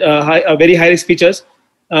very high risk features,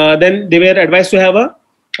 then they were advised to have a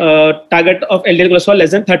target of LDL cholesterol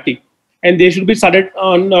less than 30, and they should be started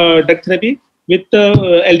on drug therapy with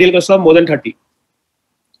LDL cholesterol more than 30.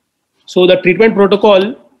 So the treatment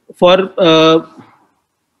protocol for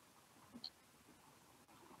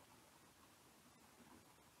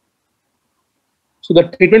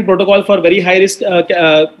very high risk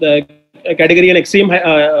category and extreme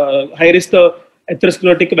high risk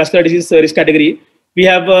atherosclerotic vascular disease risk category, we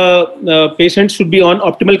have patients should be on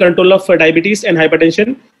optimal control of diabetes and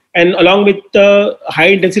hypertension, and along with high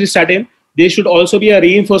intensity statin, there should also be a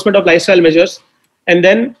reinforcement of lifestyle measures. And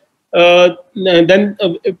then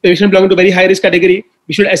patient belonging to very high risk category,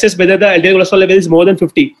 we should assess whether the LDL cholesterol level is more than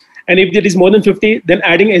 50, and if it is more than 50, then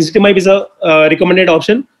adding ezetimibe is a recommended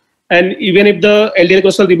option. And even if the LDL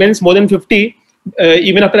cholesterol remains more than 50,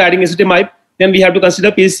 even after adding ezetimibe, then we have to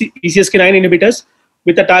consider PCSK9 inhibitors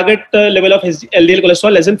with a target level of LDL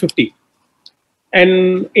cholesterol less than 50.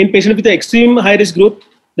 And in patients with the extreme high risk group,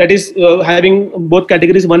 that is having both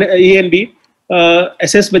categories 1A and B,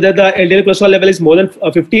 assess whether the LDL cholesterol level is more than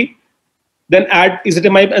 50, then add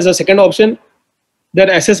ezetimibe as a second option, then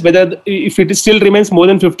assess whether if it still remains more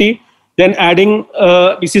than 50, then adding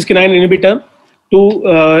PCSK9 inhibitor to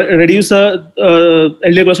reduce LDL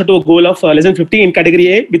cholesterol to a goal of less than 50 in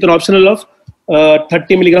category A with an optional of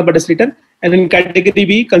 30 milligram per deciliter, and in category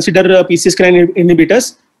B, consider PCSK9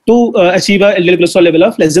 inhibitors to achieve a LDL cholesterol level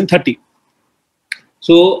of less than 30.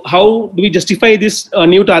 So how do we justify this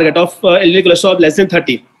new target of LDL cholesterol of less than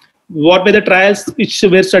 30? What were the trials which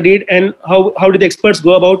were studied, and how did the experts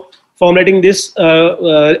go about formulating this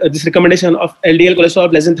this recommendation of LDL cholesterol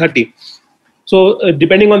of less than 30? So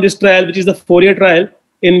depending on this trial, which is the 4-year trial,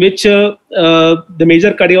 in which the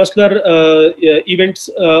major cardiovascular events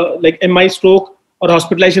like MI, stroke, or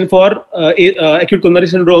hospitalization for acute coronary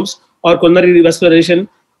syndromes or coronary revascularization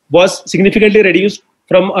was significantly reduced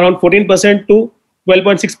from around 14% to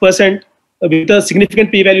 12.6% with a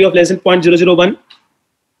significant p-value of less than 0.001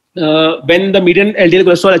 when the median LDL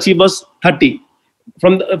cholesterol achieved was 30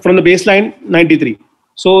 from the baseline 93.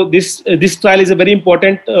 So this trial is a very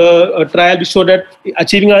important trial which showed that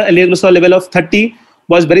achieving a LDL cholesterol level of 30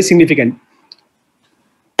 was very significant.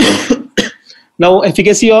 Now,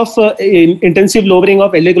 efficacy of intensive lowering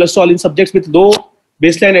of LDL cholesterol in subjects with low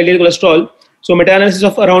baseline LDL cholesterol. So meta-analysis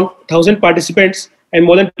of around 1,000 participants and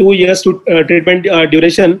more than 2 years to treatment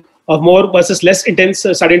duration of more versus less intense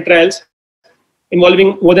study trials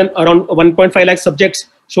involving more than around 1.5 lakh subjects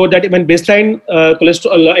showed that when baseline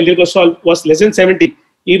LDL cholesterol was less than 70,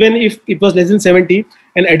 even if it was less than 70,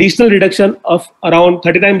 an additional reduction of around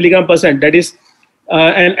 39 milligram percent, that is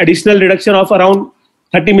an additional reduction of around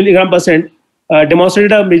 30 milligram percent,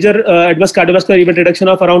 demonstrated a major adverse cardiovascular event reduction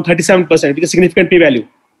of around 37% with a significant p-value.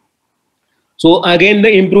 So again, the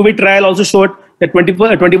IMPROVE trial also showed that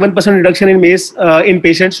 21% reduction in MACE in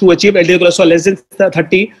patients who achieved LDL cholesterol less than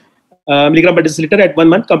 30 milligram per deciliter at 1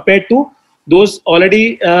 month compared to those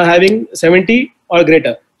already having 70 or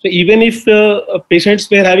greater. So even if patients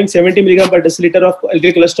were having 70 milligram per deciliter of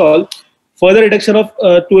LDL cholesterol, further reduction of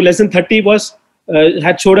to less than 30 was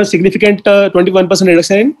had showed a significant 21%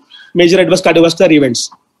 reduction in major adverse cardiovascular events.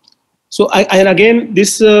 So and again,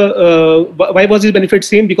 this why was this benefit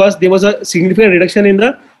seen? Because there was a significant reduction in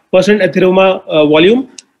the percent atheroma volume,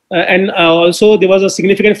 and also there was a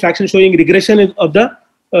significant fraction showing regression of the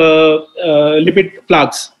lipid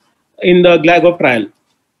plaques in the GLAGOV trial.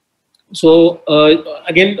 So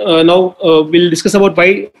again, now we'll discuss about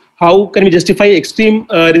how can we justify extreme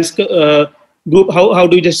risk group? How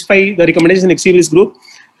do we justify the recommendation in extreme risk group?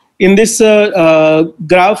 In this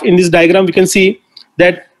graph, in this diagram, we can see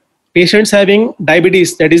that patients having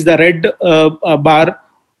diabetes, that is the red bar,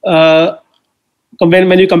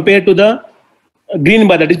 when you compare to the green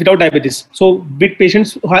bar, that is without diabetes. So with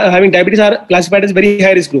patients having diabetes are classified as very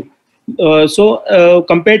high risk group.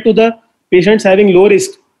 Compared to the patients having low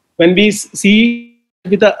risk, when we see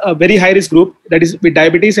with a very high risk group, that is with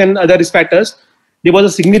diabetes and other risk factors, there was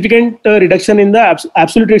a significant reduction in the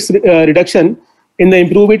absolute risk reduction in the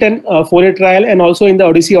IMPROVE IT and FORET trial, and also in the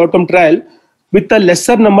Odyssey outcome trial, with a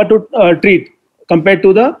lesser number to treat compared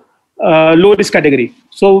to the low risk category.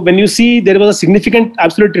 So when you see there was a significant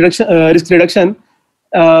absolute reduction, risk reduction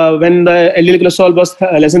when the LDL cholesterol was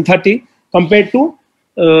less than 30 compared to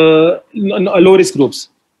low risk groups,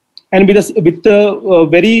 and with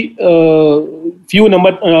very few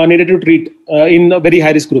number needed to treat in very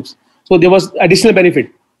high risk groups. So there was additional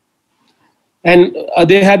benefit. And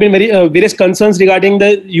there have been various concerns regarding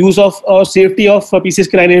the use of or safety of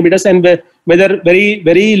PCSK9 inhibitors, and whether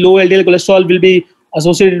very low LDL cholesterol will be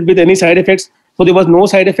associated with any side effects. So there was no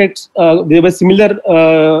side effects. There were similar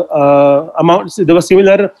amounts. There were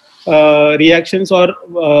similar reactions or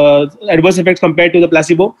adverse effects compared to the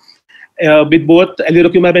placebo with both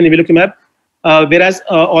alirocumab and nivolumab. Whereas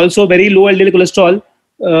also very low LDL cholesterol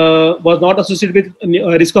was not associated with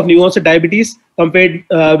risk of new onset diabetes compared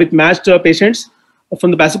with matched patients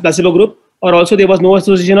from the placebo group, or also there was no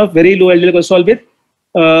association of very low LDL cholesterol with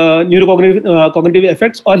neurocognitive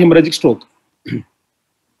effects or hemorrhagic stroke.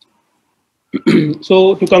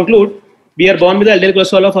 So to conclude, we are born with the LDL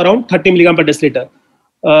cholesterol of around 30 milligram per deciliter.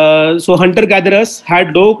 So hunter-gatherers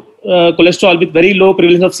had low cholesterol with very low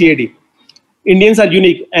prevalence of CAD. Indians are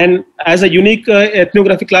unique, and as a unique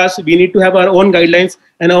ethnographic class, we need to have our own guidelines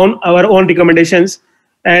and our own recommendations,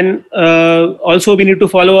 and also we need to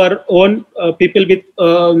follow our own people with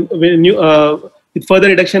further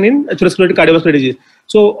reduction in atherosclerotic cardiovascular disease.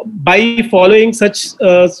 So by following such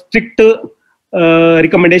strict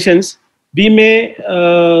recommendations, we may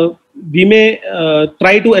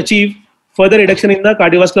try to achieve further reduction in the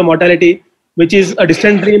cardiovascular mortality, which is a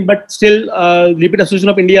distant dream, but still Lipid Association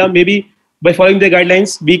of India, maybe by following the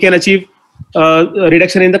guidelines, we can achieve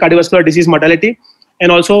reduction in the cardiovascular disease mortality,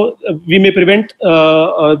 and also we may prevent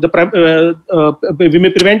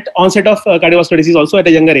onset of cardiovascular disease also at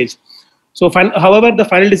a younger age. So, however, the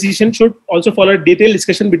final decision should also follow a detailed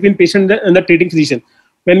discussion between patient and the treating physician.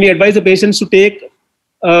 When we advise the patients to take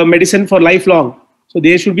medicine for lifelong, so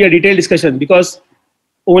there should be a detailed discussion, because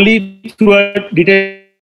only through a detailed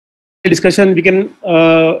discussion we can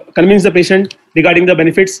convince the patient regarding the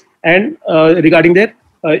benefits and regarding their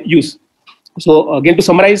use. So again, to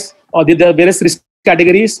summarize the various risk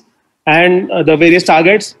categories and the various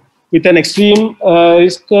targets, with an extreme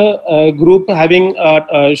risk group having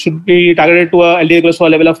should be targeted to a LDL cholesterol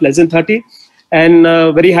level of less than 30, and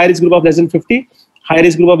very high risk group of less than 50, high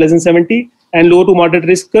risk group of less than 70, and low to moderate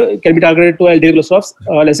risk can be targeted to LDL cholesterol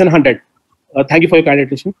of less than 100. Thank you for your kind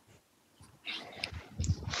attention.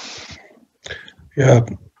 Yeah.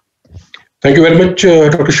 Thank you very much,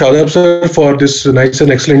 Dr. Shadab sir, for this nice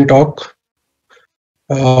and excellent talk.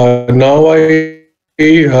 Now I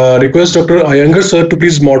request Dr. Iyengar sir to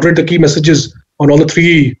please moderate the key messages on all the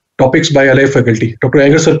three topics by LI faculty. Dr.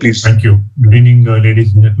 Iyengar sir, please. Thank you. Good evening,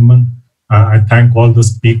 ladies and gentlemen. I thank all the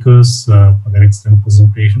speakers for their excellent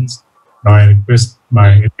presentations. Now I request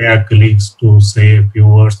my LI colleagues to say a few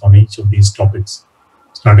words on each of these topics,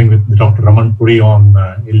 starting with Dr. Raman Puri on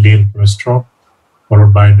LDL cholesterol,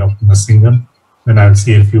 followed by Dr. Narsinghan. Then I'll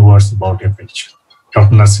say a few words about FH.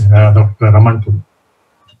 Dr. Raman Puri.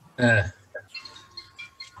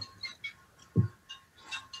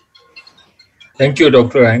 Thank you,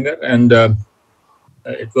 Dr. Iyengar, and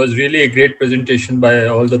it was really a great presentation by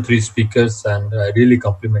all the three speakers, and I really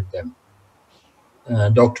compliment them.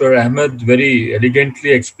 Dr. Ahmed very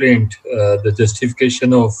elegantly explained the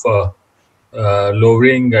justification of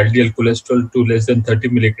lowering LDL cholesterol to less than 30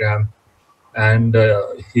 milligram, and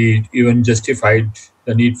he even justified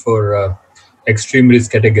the need for extreme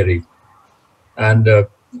risk category. And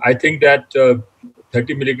I think that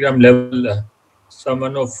 30 milligram level,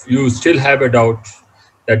 someone of you still have a doubt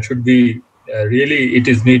that should be really it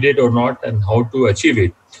is needed or not, and how to achieve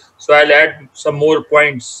it. So I'll add some more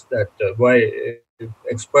points that why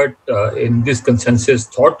expert in this consensus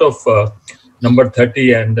thought of number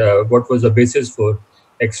 30 and what was the basis for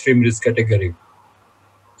extreme risk category.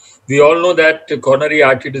 We all know that coronary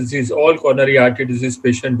artery disease, all coronary artery disease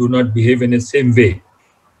patients do not behave in the same way.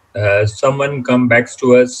 Someone comes back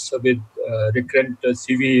to us with recurrent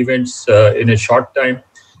CV events in a short time,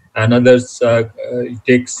 and others it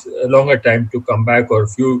takes a longer time to come back, or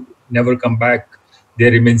few never come back,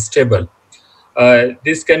 they remain stable.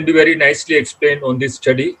 This can be very nicely explained on this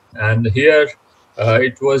study, and here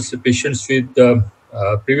it was patients with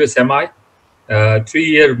previous MI,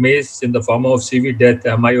 3-year MACE in the form of CV death,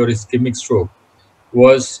 MI or ischemic stroke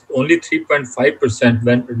was only 3.5%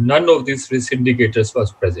 when none of these risk indicators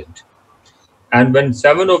was present. And when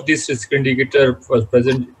 7 of these risk indicators was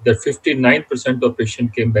present, the 59% of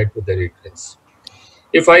patients came back with the recurrence.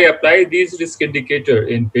 If I apply these risk indicators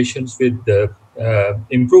in patients with the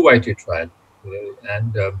IMPROVE-IT trial,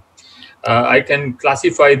 and I can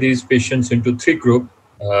classify these patients into 3 groups,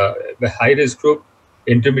 the high risk group,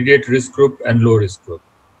 intermediate risk group, and low risk group.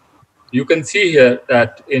 You can see here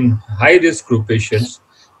that in high risk group patients,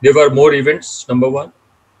 there were more events, number one,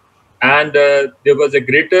 and there was a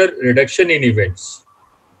greater reduction in events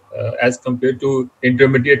as compared to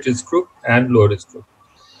intermediate risk group and low risk group.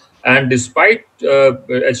 And despite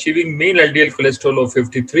achieving mean LDL cholesterol of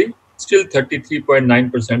 53, still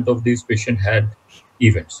 33.9% of these patients had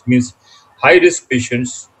events. Means high risk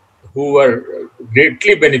patients who were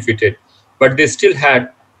greatly benefited, but they still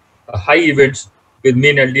had high events with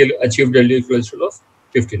mean achieved LDL cholesterol of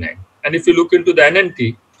 59. And if you look into the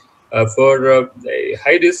NNT, for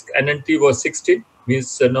high risk, NNT was 16,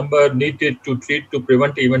 means the number needed to treat to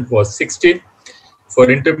prevent event was 16.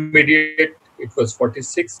 For intermediate, it was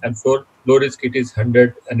 46, and for low risk, it is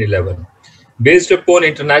 111. Based upon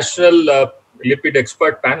international lipid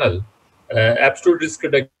expert panel, absolute risk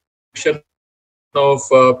reduction of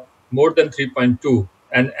more than 3.2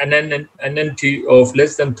 and NNT of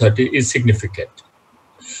less than 30 is significant.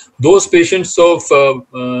 Those patients of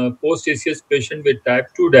post-ACS patient with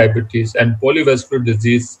type 2 diabetes and polyvascular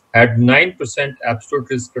disease had 9% absolute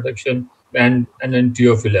risk reduction and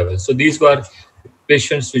NNT of 11. So these were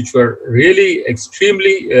patients which were really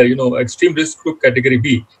extremely, extreme risk group category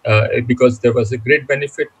B because there was a great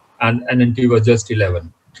benefit and NNT was just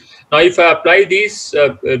 11. Now, if I apply these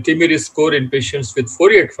TIMI risk score in patients with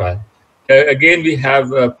Fourier trial, again we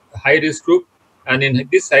have a high risk group, and in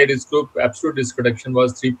this high risk group, absolute risk reduction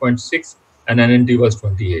was 3.6 and NNT was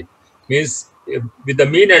 28. Means with the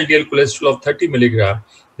mean LDL cholesterol of 30 milligram,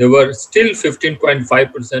 there were still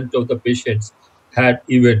 15.5% of the patients had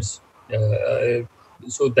events.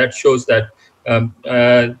 So that shows that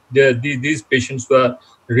these patients were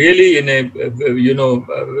really in a,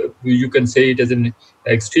 you can say it as an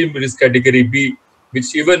extreme risk category B,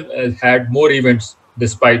 which even had more events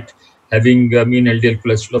despite having a mean LDL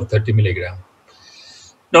cholesterol of 30 milligram.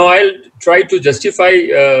 Now I'll try to justify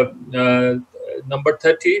number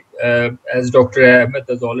 30, as Dr. Ahmed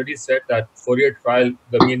has already said that Fourier trial,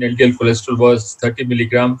 the mean LDL cholesterol was 30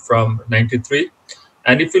 milligram from 93.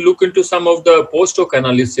 And if you look into some of the post-hoc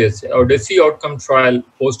analysis, or DESI outcome trial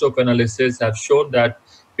post-hoc analysis have shown that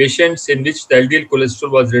patients in which the LDL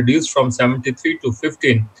cholesterol was reduced from 73 to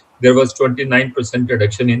 15, there was 29%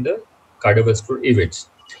 reduction in the cardiovascular events.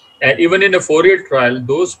 And even in a 4-year trial,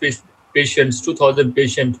 those patients, 2,000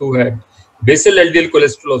 patients who had basal LDL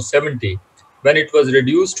cholesterol of 70, when it was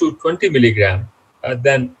reduced to 20 milligram,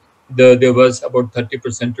 then there was about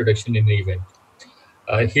 30% reduction in the event.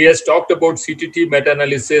 He has talked about CTT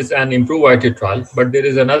meta-analysis and IMPROVE-IT trial, but there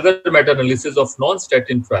is another meta-analysis of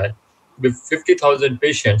non-statin trial with 50,000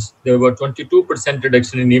 patients. There were 22%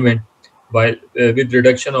 reduction in event, while with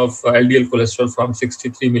reduction of LDL cholesterol from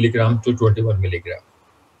 63 milligram to 21 milligram.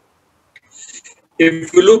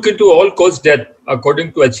 If you look into all-cause death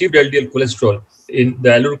according to achieved LDL cholesterol in the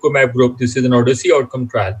alirocumab group, this is an Odyssey outcome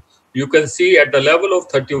trial. You can see at the level of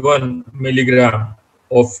 31 milligram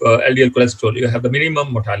of LDL cholesterol, you have the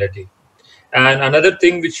minimum mortality. And another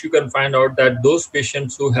thing which you can find out that those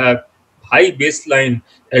patients who have high baseline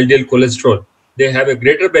LDL cholesterol, they have a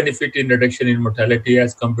greater benefit in reduction in mortality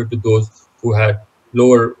as compared to those who had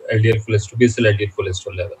lower LDL cholesterol, basal LDL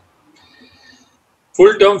cholesterol level.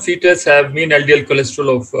 Full-term fetus have mean LDL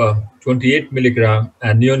cholesterol of 28 milligram,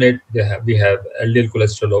 and neonate we have LDL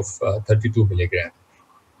cholesterol of 32 milligram.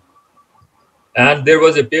 And there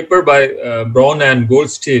was a paper by Brown and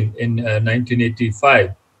Goldstein in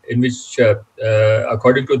 1985, in which,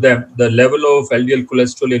 according to them, the level of LDL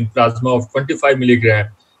cholesterol in plasma of 25 milligram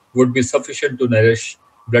would be sufficient to nourish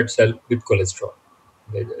blood cell with cholesterol.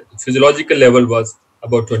 The physiological level was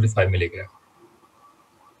about 25 milligram.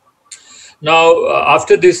 Now,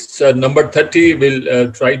 after this, number 30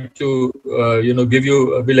 will try to, give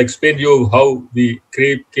you, will explain you how we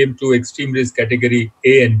came to extreme risk category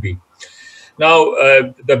A and B. Now,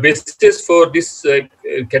 the basis for this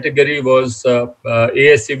category was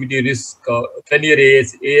ASCVD risk, 10-year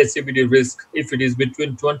ASCVD risk. If it is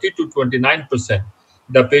between 20 to 29%,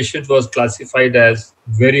 the patient was classified as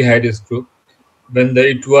very high risk group. When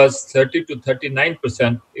it was 30 to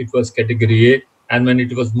 39%, it was category A. And when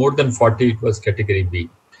it was more than 40, it was category B.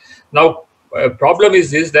 Now, problem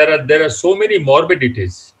is this: there are so many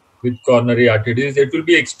morbidities with coronary artery disease. It will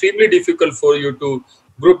be extremely difficult for you to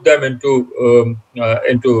group them into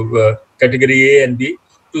category A and B.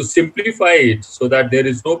 To simplify it so that there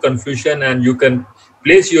is no confusion and you can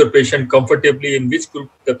place your patient comfortably in which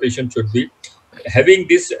group the patient should be. Having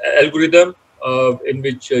this algorithm in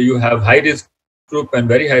which you have high risk group and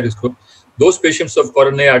very high risk group, those patients of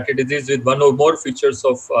coronary artery disease with one or more features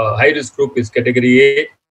of high risk group is category A,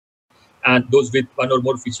 and those with one or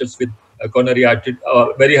more features with coronary artery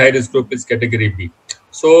very high risk group is category B.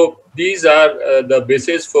 So these are the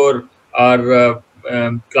basis for our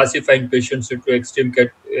classifying patients into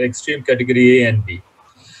extreme category A and B.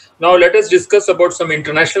 Now let us discuss about some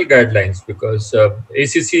international guidelines, because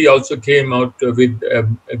ACC also came out with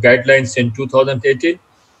guidelines in 2018,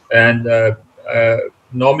 and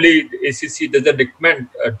normally ACC doesn't recommend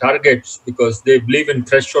targets because they believe in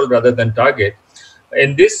threshold rather than target.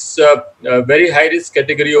 In this very high risk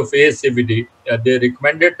category of ASCVD, they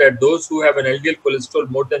recommended that those who have an LDL cholesterol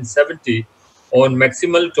more than 70 on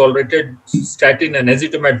maximal tolerated statin and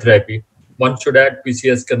ezetimibe therapy, one should add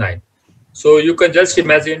PCSK9. So you can just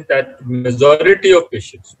imagine that majority of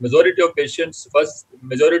patients will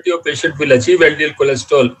achieve LDL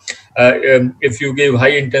cholesterol if you give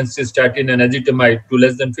high intensity statin and ezetimibe to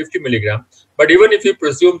less than 50 milligram. But even if you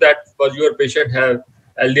presume that for your patient have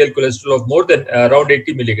LDL cholesterol of more than around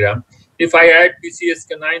 80 milligram, if I add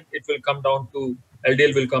PCSK9, it will come down to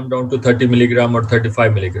LDL will come down to 30 milligram or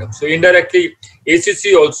 35 milligram. So indirectly,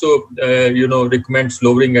 ACC also recommends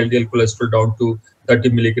lowering LDL cholesterol down to 30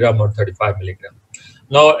 milligram or 35 milligram.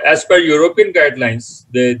 Now, as per European guidelines,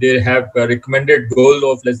 they have a recommended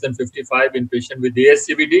goal of less than 55 in patient with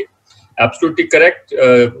ASCVD. Absolutely correct.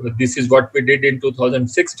 This is what we did in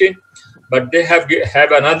 2016. But they have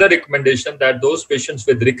another recommendation that those patients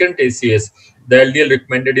with recurrent ACS, the LDL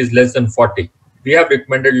recommended is less than 40. We have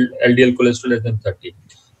recommended LDL cholesterol less than 30.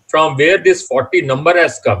 From where this 40 number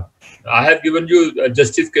has come, I have given you a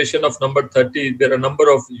justification of number 30. There are a number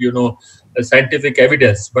of scientific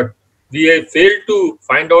evidence, but we have failed to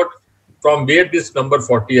find out from where this number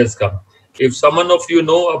 40 has come. If someone of you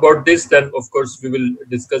know about this, then of course we will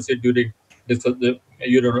discuss it during this,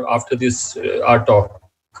 after this our talk.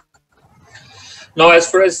 Now,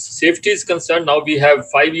 as far as safety is concerned, now we have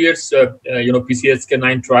 5 years,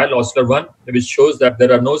 PCSK9 trial, OSLER-1, which shows that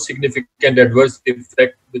there are no significant adverse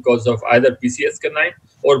effect because of either PCSK9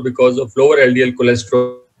 or because of lower LDL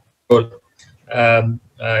cholesterol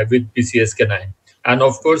with PCSK9. And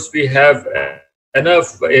of course, we have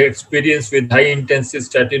enough experience with high-intensity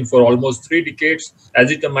statin for almost 3 decades,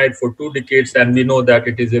 azithromycin for 2 decades, and we know that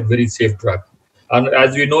it is a very safe drug. And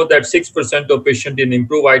as we know that 6% of patients in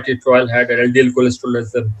IMPROVE-IT trial had LDL cholesterol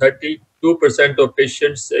less than 30, 2% of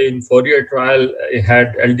patients in FOURIER trial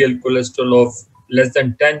had LDL cholesterol of less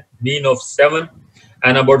than 10, mean of 7,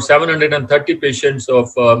 and about 730 patients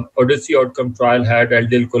of Odyssey outcome trial had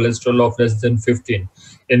LDL cholesterol of less than 15.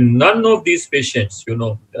 In none of these patients,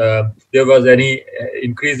 there was any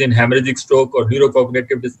increase in hemorrhagic stroke or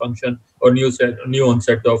neurocognitive dysfunction or new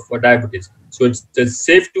onset of diabetes. So it's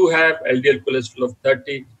safe to have LDL cholesterol of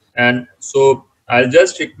 30. And so I'll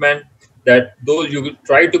just recommend that those you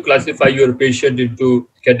try to classify your patient into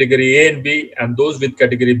category A and B, and those with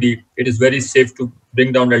category B, it is very safe to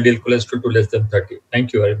bring down LDL cholesterol to less than 30.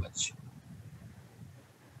 Thank you very much.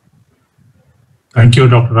 Thank you,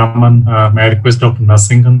 Dr. Raman. May I request Dr.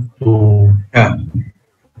 Narsinghan to have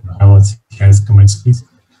his comments, please?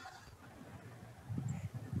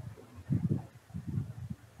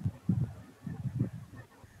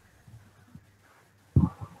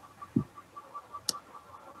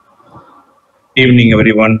 Evening,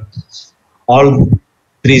 everyone. All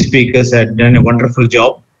three speakers have done a wonderful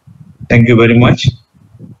job. Thank you very much.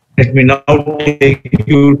 Let me now take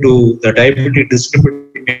you to the diabetic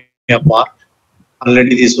dyslipidemia part.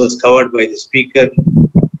 Already this was covered by the speaker,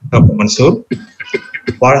 Dr. Mansoor.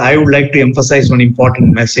 But I would like to emphasize one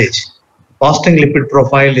important message. Fasting lipid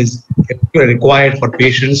profile is required for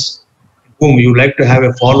patients whom you like to have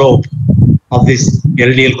a follow-up of this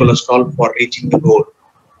LDL cholesterol for reaching the goal.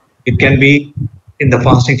 It can be in the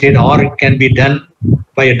fasting state, or it can be done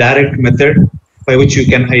by a direct method by which you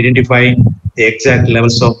can identify the exact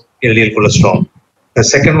levels of LDL cholesterol. The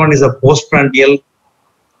second one is a postprandial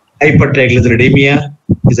hypertriglyceridemia.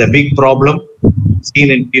 Is a big problem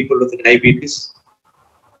seen in people with diabetes.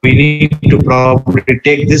 We need to probably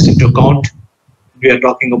take this into account. We are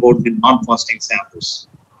talking about the non-fasting samples.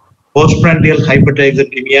 Postprandial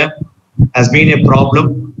hypertriglyceridemia has been a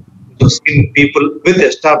problem in people with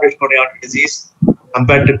established coronary artery disease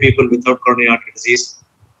compared to people without coronary artery disease.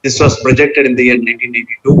 This was projected in the year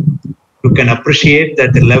 1982. You can appreciate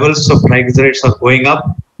that the levels of triglycerides are going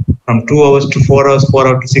up from 2 hours to 4 hours, 4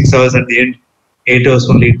 hours to 6 hours, at the end 8 hours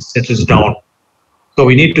only it settles down. So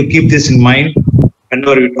we need to keep this in mind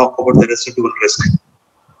whenever we talk about the residual risk.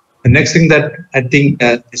 The next thing that I think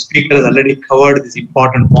the speaker has already covered this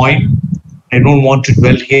important point. I don't want to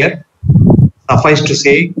dwell here. Suffice to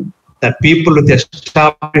say that people with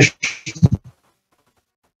established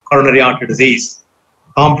coronary artery disease,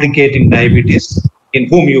 complicating diabetes, in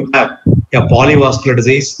whom you have a polyvascular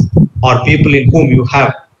disease, or people in whom you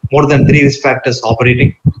have more than 3 risk factors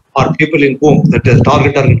operating, or people in whom the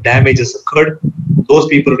target damage has occurred, those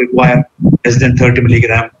people require less than 30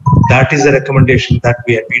 milligram. That is the recommendation that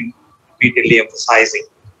we have been repeatedly emphasizing.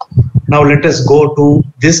 Now let us go to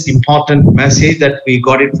this important message that we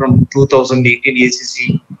got it from 2018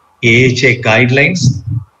 ACC AHA guidelines.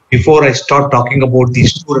 Before I start talking about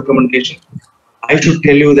these 2 recommendations, I should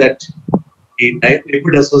tell you that the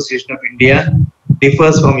Lipid Association of India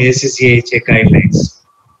differs from ACC AHA guidelines.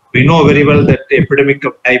 We know very well that the epidemic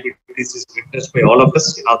of diabetes is witnessed by all of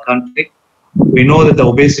us in our country. We know that the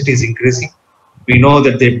obesity is increasing. We know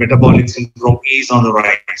that the metabolic syndrome is on the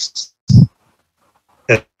rise.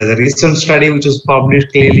 The recent study which was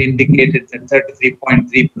published clearly indicated that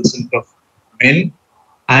 33.3% of men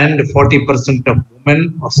and 40% of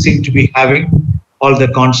women seem to be having all the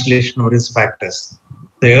constellation of risk factors.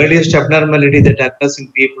 The earliest abnormality that occurs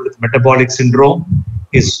in people with metabolic syndrome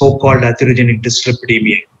is so-called atherogenic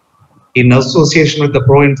dyslipidemia. In association with the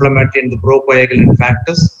pro-inflammatory and the pro-coagulant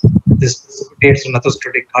factors, this precipitates an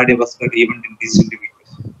atherosclerotic cardiovascular event in these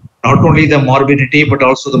individuals. Not only the morbidity, but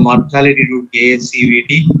also the mortality due to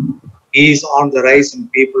ASCVD is on the rise in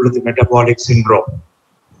people with the metabolic syndrome.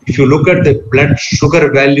 If you look at the blood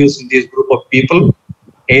sugar values in this group of people,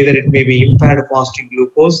 either it may be impaired fasting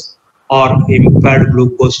glucose or impaired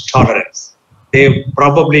glucose tolerance. They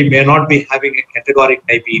probably may not be having a categoric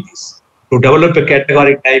diabetes. To develop a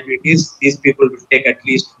categoric diabetes, these people will take at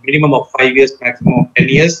least minimum of 5 years, maximum of 10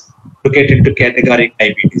 years to get into categoric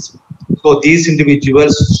diabetes. So these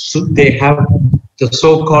individuals, they have the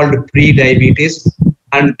so-called pre-diabetes,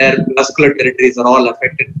 and their vascular territories are all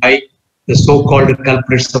affected by the so-called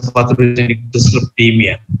culprits of atherogenic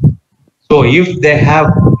dyslipidemia. So if they have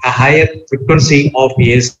a higher frequency of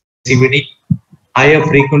ASCVD, higher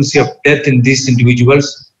frequency of death in these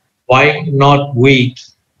individuals, why not we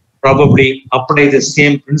probably apply the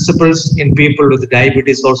same principles in people with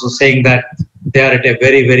diabetes, also saying that they are at a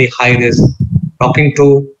very, very high risk. Talking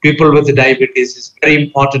to people with diabetes is very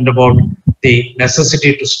important about the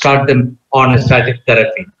necessity to start them on a statin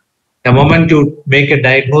therapy. The moment you make a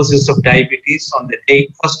diagnosis of diabetes on the day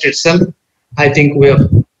first itself, I think we are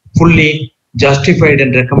fully justified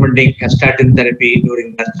in recommending a statin therapy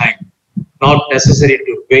during that time. Not necessary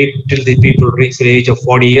to wait till the people reach the age of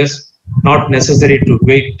 40 years, not necessary to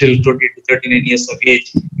wait till 20 to 39 years of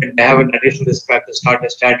age and have an additional risk factor to start a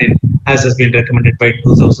statin as has been recommended by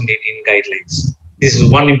 2018 guidelines. This is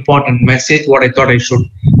one important message, what I thought I should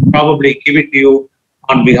probably give it to you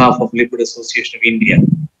on behalf of Lipid Association of India.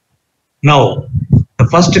 Now, the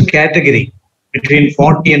first category between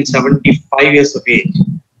 40 and 75 years of age,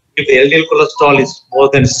 if the LDL cholesterol is more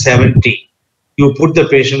than 70, you put the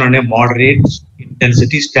patient on a moderate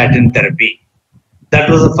intensity statin therapy. That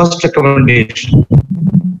was the first recommendation.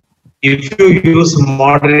 If you use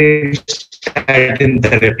moderate statin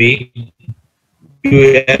therapy,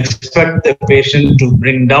 you expect the patient to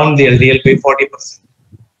bring down the LDL by 40%.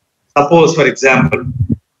 Suppose, for example,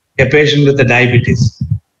 a patient with a diabetes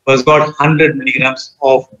has got 100 milligrams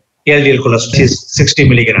of LDL cholesterol, which is 60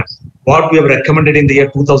 milligrams. What we have recommended in the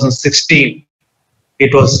year 2016,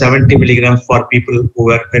 it was 70 milligrams for people who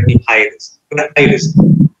were very high risk.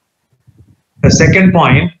 The second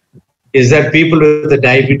point is that people with the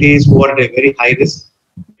diabetes who are at a very high risk,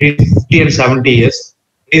 between 50 and 70 years,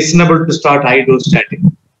 reasonable to start high dose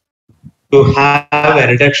statin to have a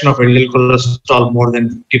reduction of LDL cholesterol more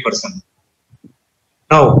than 50%.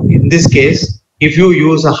 Now, in this case, if you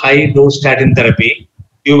use a high dose statin therapy,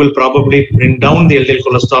 you will probably bring down the LDL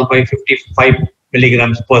cholesterol by 55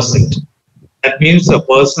 milligrams %. That means a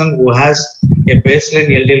person who has a baseline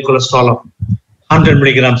LDL cholesterol of 100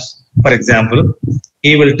 milligrams, for example,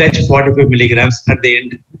 he will touch 45 milligrams at the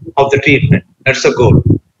end of the treatment. That's the goal.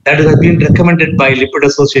 That has been recommended by Lipid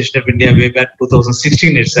Association of India way back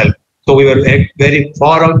 2016 itself. So we were very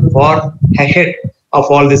far ahead of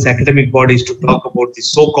all these academic bodies to talk about the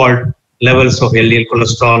so-called levels of LDL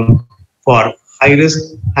cholesterol for high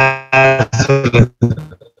risk as well as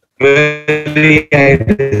very high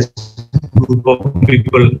risk group of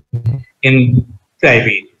people in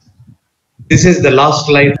diabetes. This is the last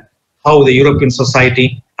slide, how the European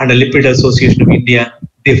Society and the Lipid Association of India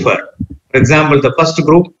differ. For example, the first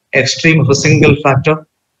group, extreme of a single factor,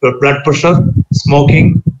 blood pressure,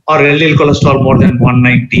 smoking, or LDL cholesterol more than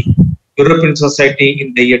 190. European Society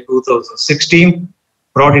in the year 2016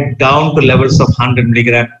 brought it down to levels of 100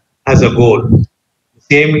 milligram as a goal.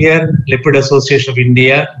 Same year, Lipid Association of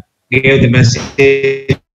India gave the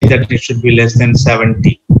message that it should be less than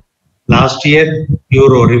 70. Last year,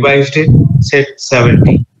 Euro revised it, said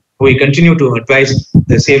 70. We continue to advise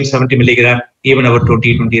the same 70 milligram, even our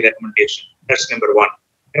 2020 recommendation. That's number one.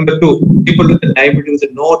 Number two, people with diabetes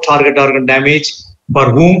with no target organ damage,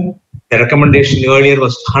 for whom the recommendation earlier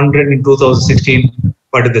was 100 in 2016,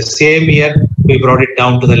 but in the same year, we brought it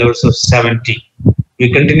down to the levels of 70.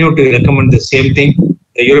 We continue to recommend the same thing.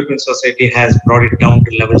 The European Society has brought it down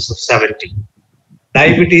to levels of 70.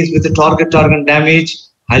 Diabetes with the target organ damage,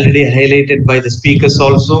 already highlighted by the speakers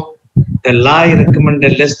also, the LAI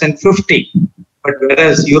recommended less than 50, but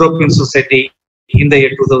whereas European Society in the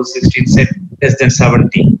year 2016 said less than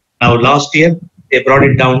 70. Now last year, they brought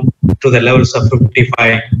it down to the levels of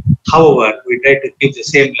 55. However, we try to keep the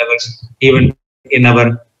same levels even in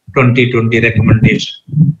our 2020 recommendation.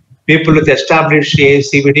 People with established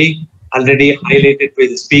ASCVD, already highlighted by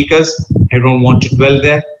the speakers, I don't want to dwell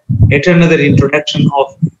there. Yet another introduction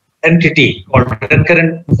of entity called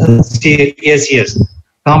recurrent ACS,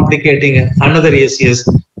 complicating another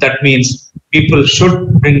ACS. That means people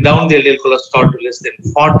should bring down the LDL cholesterol to less than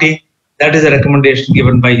 40. That is a recommendation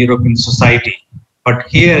given by European Society. But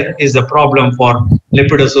here is the problem for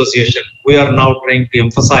Lipid Association. We are now trying to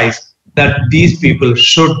emphasize that these people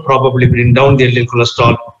should probably bring down the LDL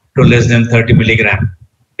cholesterol to less than 30 milligram.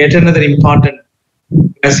 Yet another important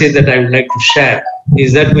message that I would like to share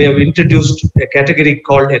is that we have introduced a category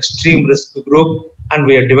called extreme risk group, and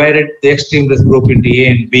we have divided the extreme risk group into A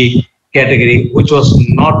and B category, which was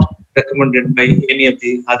not recommended by any of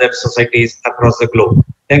the other societies across the globe.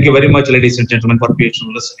 Thank you very much, ladies and gentlemen, for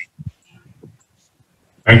patient listening.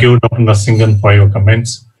 Thank you, Dr. Nasingan, for your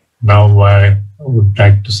comments. Now, I would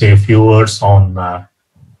like to say a few words on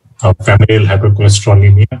familial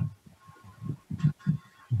hypercholesterolemia.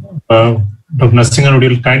 Dr. Nasingan,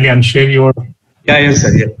 would you kindly unshare your... Yeah, yes,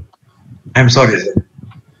 sir. Yeah. I'm sorry, sir.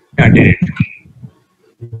 I did it.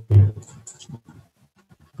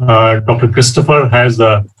 Dr. Christopher has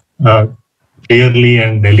clearly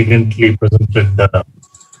and elegantly presented the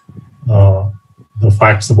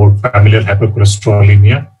facts about familial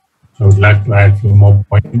hypercholesterolemia. I would like to add a few more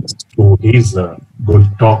points to his good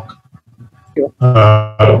talk.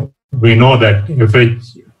 we know that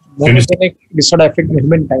FH. Monogenic disorder affect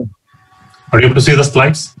measurement time. Are you able to see the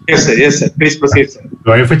slides? Yes, sir. Yes, sir. Please proceed, sir.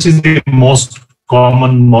 So FH is the most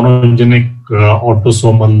common monogenic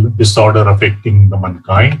autosomal disorder affecting the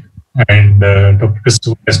mankind. And Dr.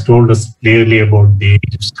 Christopher has told us clearly about the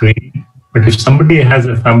age of screening. But if somebody has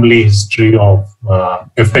a family history of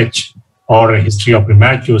FH or a history of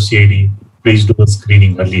premature CAD, please do the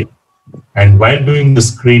screening earlier. And while doing the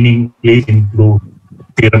screening, please include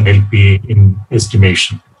serum LPA in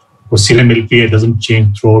estimation. Because serum LPA doesn't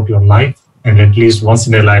change throughout your life, and at least once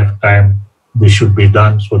in a lifetime, this should be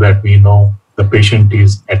done so that we know the patient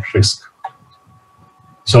is at risk.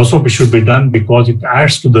 This also should be done because it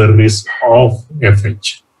adds to the risk of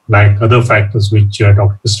FH, like other factors which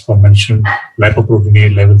Dr. Christopher mentioned, lipoprotein A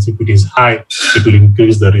levels. If it is high, it will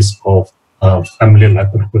increase the risk of familial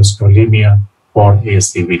hypercholesterolemia or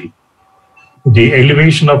ASCVD. The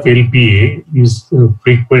elevation of LPA is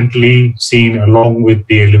frequently seen along with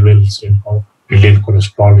the elevation of LDL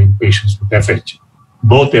cholesterol in patients with FH.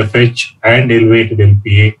 Both FH and elevated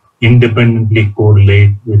LPA independently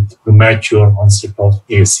correlate with premature onset of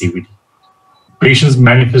ASCVD. Patients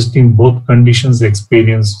manifesting both conditions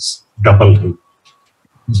experience double hit.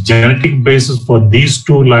 The genetic basis for these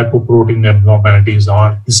two lipoprotein abnormalities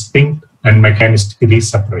are distinct and mechanistically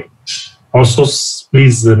separate. Also,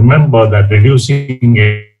 please remember that reducing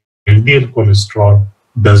LDL cholesterol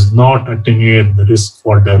does not attenuate the risk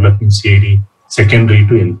for developing CAD secondary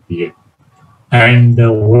to LPA. And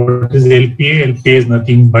what is LPA? LPA is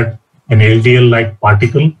nothing but an LDL-like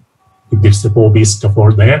particle. If it's the OB stuff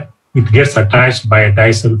over there, it gets attached by a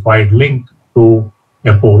disulfide link to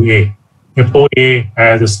ApoA. ApoA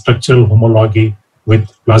has a structural homology with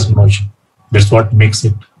plasminogen. That's what makes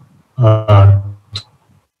it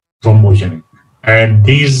thromogenic. And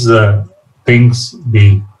these things,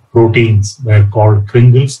 the proteins, they're called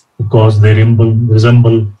kringles because they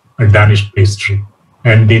resemble a Danish pastry.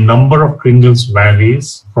 And the number of kringles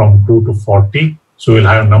varies from 2 to 40. So we'll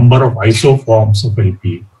have a number of isoforms of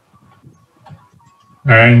LPA.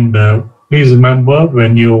 And please remember,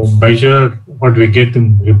 when you measure what we get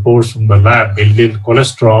in reports from the lab, LDL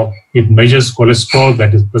cholesterol, it measures cholesterol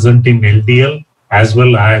that is present in LDL as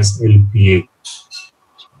well as LPA.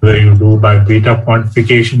 Whether you do by beta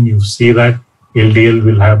quantification, you see that LDL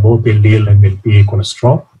will have both LDL and LPA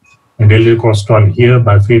cholesterol. And LDL cholesterol here,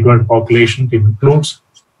 by feedward calculation, it includes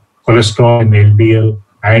cholesterol in LDL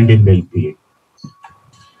and in LPA.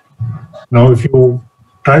 Now, if you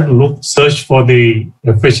try to search for the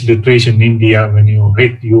FH literature in India, when you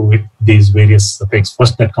hit these various things,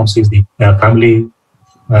 first that comes is the family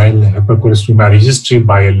hypercholesterolemia registry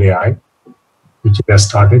by LAI, which has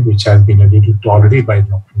started, which has been alluded to already by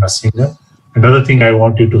Dr. Nasinger. Another thing I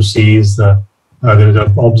want you to see is there is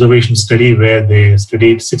an observation study where they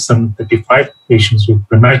studied 635 patients with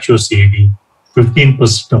premature CAD.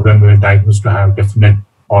 15% of them were diagnosed to have definite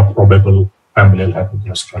or probable familial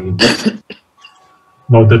hypercholesterolemia.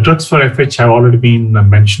 Now, the drugs for FH have already been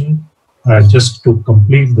mentioned. Just to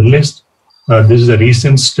complete the list, this is a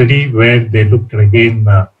recent study where they looked again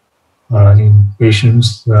in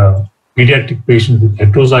patients, pediatric patients with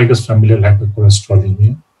heterozygous familial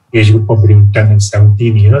hypercholesterolemia, age group of between 10 and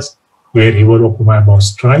 17 years, where evolocumab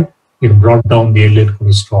was tried. It brought down the LDL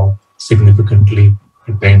cholesterol significantly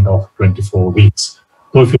at the end of 24 weeks.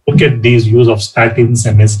 So if you look at these use of statins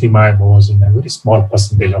and ezetimibe was in a very small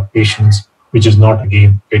percentage of patients, which is not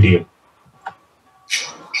again ideal.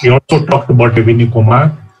 We also talked about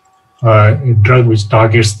evinacumab, a drug which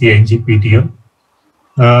targets the NGPTL.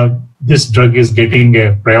 This drug is getting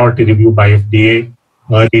a priority review by FDA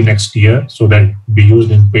early next year, so that it will be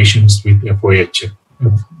used in patients with FOH,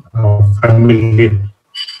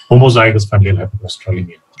 homozygous familial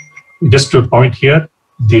hypercholesterolemia. Just to point here,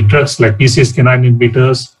 the drugs like PCSK9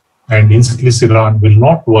 inhibitors and inclisiran will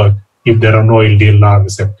not work if there are no LDLR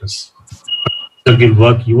receptors. It will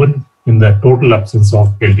work even in the total absence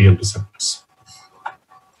of LDL receptors.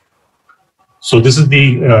 So this is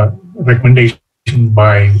the recommendation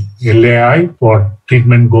by LAI for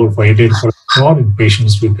treatment goal for LDL cholesterol in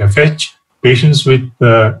patients with FH. Patients with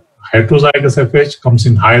heterozygous FH comes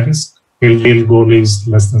in high risk. LDL goal is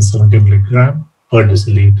less than 70 milligram per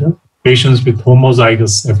deciliter. Patients with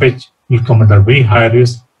homozygous FH will come under very high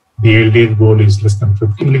risk. The LDL goal is less than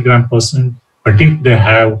 50 milligram %. But if they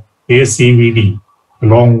have ASCVD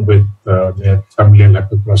along with their familial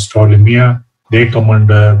hypercholesterolemia, they come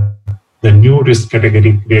under the new risk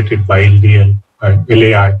category created by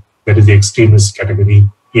LAI, that is the extreme risk category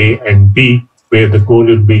A and B, where the goal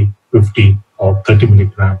will be 50 or 30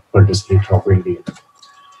 milligram per deciliter of LDL.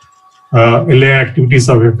 LA activities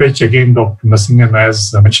of FH, again, Dr. Nasingan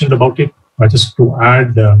has mentioned about it. Just to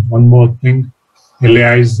add one more thing,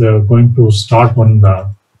 LAI is going to start one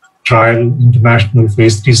trial international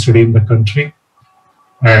phase 3 study in the country,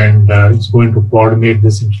 and it's going to coordinate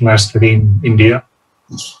this international study in India,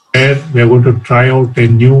 where we are going to try out a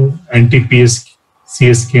new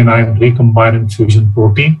anti-PCSK9 recombinant fusion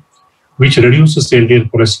protein, which reduces LDL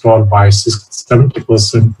cholesterol by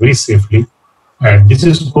 70% very safely. And this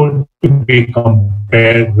is going to be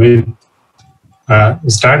compared with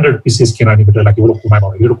standard PCSK9 inhibitor like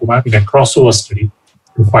Evolocumab in a crossover study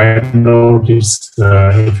to find out its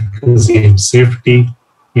efficacy and safety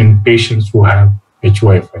in patients who have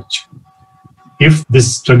HoFH. If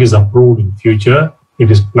this drug is approved in future,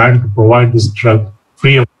 it is planned to provide this drug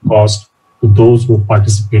free of cost to those who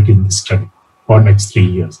participate in this study for next 3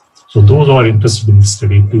 years. So those who are interested in this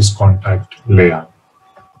study, please contact LAI.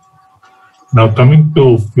 Now coming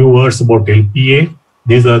to a few words about LPA,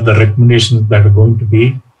 these are the recommendations that are going to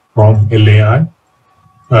be from LAI.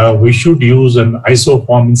 We should use an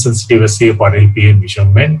isoform insensitive assay for LPA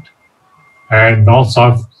measurement, and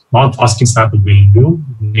non-fasting sample will do,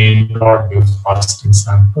 need not be a fasting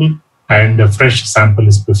sample, and a fresh sample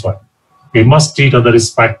is preferred. We must treat other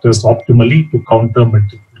risk factors optimally to counter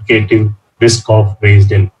multiplicative risk of raised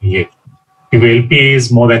LPA. If LPA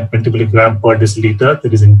is more than 20 milligram per deciliter,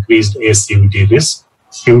 there is increased ASCVD risk.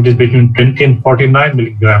 If it is between 20 and 49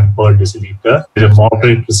 milligram per deciliter, it is a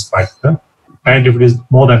moderate risk factor. And if it is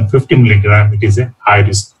more than 50 milligram, it is a high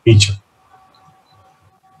risk feature.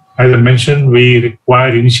 As I mentioned, we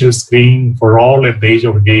require initial screening for all at the age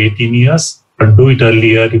of 18 years, but do it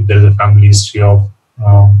earlier if there is a family history of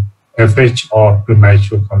FH or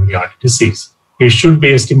premature coronary artery disease. It should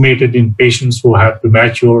be estimated in patients who have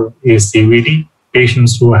premature ASCVD,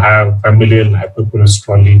 patients who have familial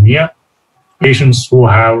hypercholesterolemia, patients who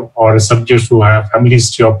have or subjects who have family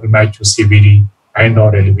history of premature CVD and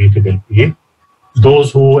or elevated LPA,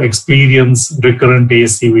 those who experience recurrent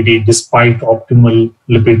ASCVD despite optimal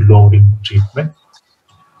lipid lowering treatment,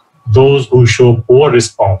 those who show poor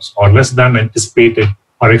response or less than anticipated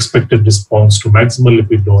or expected response to maximal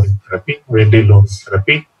lipid lowering therapy or LDL lowering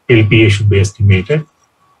therapy, LPA should be estimated.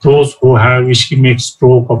 Those who have ischemic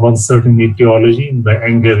stroke of uncertain etiology in the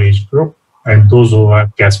younger age group, and those who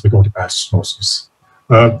have gastric stenosis.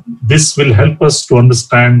 This will help us to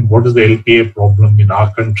understand what is the LPA problem in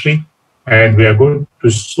our country, and we are going to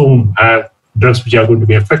soon have drugs which are going to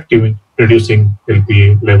be effective in reducing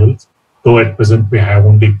LPA levels, though at present we have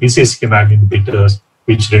only PCSK9 inhibitors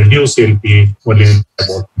which reduce LPA only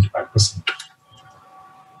about 25%.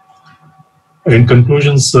 In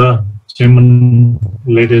conclusion, Chairman,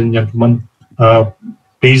 ladies and gentlemen,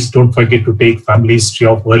 please don't forget to take family history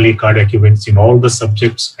of early cardiac events in all the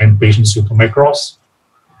subjects and patients you come across,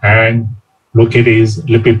 and look at his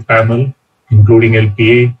lipid panel, including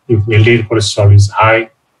LPA. If LDL cholesterol is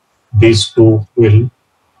high, these two will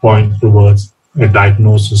point towards a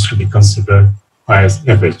diagnosis to be considered as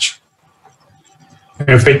FH.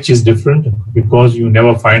 FH is different because you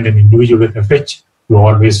never find an individual with FH, you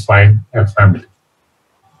always find a family.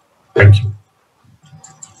 Thank you.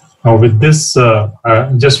 Now with this,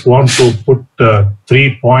 I just want to put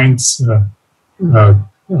 3 points. I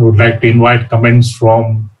would like to invite comments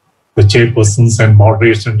from the chairpersons and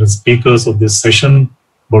moderators and the speakers of this session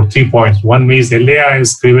about 3 points. One is LAI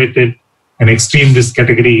has created an extreme risk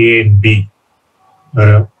category A and B.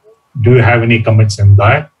 Do you have any comments on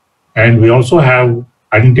that? And we also have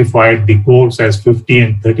identified the goals as 50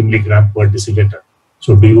 and 30 milligram per deciliter.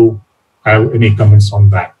 So do you have any comments on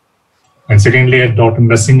that? And secondly, as Dr.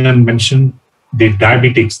 Nasingan mentioned, the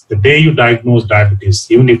diabetics, the day you diagnose diabetes,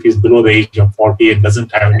 even if he's below the age of 40 and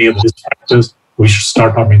doesn't have any of the risk factors, we should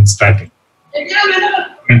start on in statin.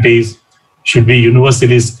 And is, should we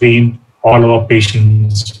universally screen all our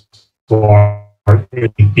patients for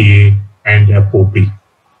LPA and ApoB?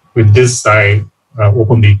 With this, I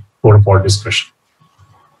open the forum for discussion.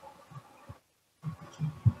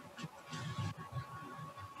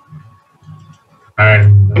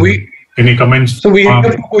 And any comments? So we have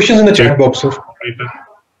questions in the chat box, sir.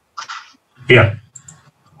 Yeah.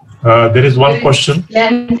 There is one question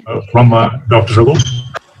from Dr. Raghu.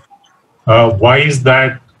 Why is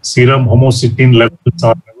that serum homocysteine levels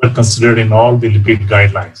are never considered in all the lipid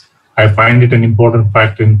guidelines? I find it an important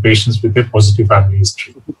factor in patients with a positive family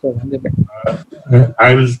history.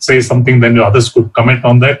 I will say something, then the others could comment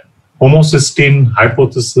on that. Homocysteine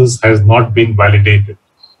hypothesis has not been validated.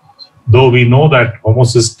 Though we know that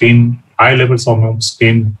homocysteine, high levels of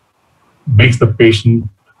homocysteine makes the patient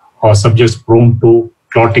or subjects prone to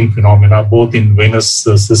clotting phenomena, both in venous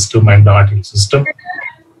system and the arterial system.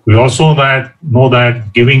 We also know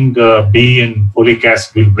that giving B and folic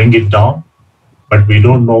acid will bring it down, but we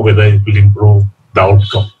don't know whether it will improve the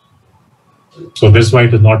outcome. So that's why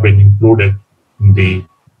it has not been included in the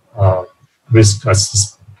risk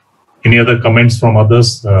assessment. Any other comments from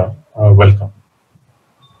others? Welcome.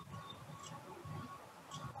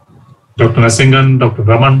 Dr. Nasingan, Dr.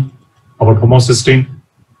 Raman, about homocysteine.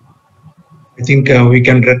 I think we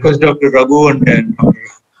can request Dr. Raghu and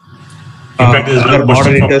other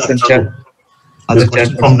moderators and chat. Other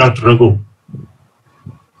question from Dr. Raghu.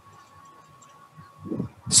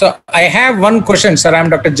 So I have one question, sir. I'm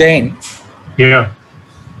Dr. Jain. Yeah.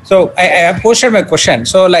 So I have posted my question.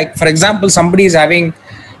 So, like, for example, somebody is having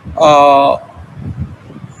LDL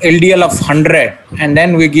of 100, and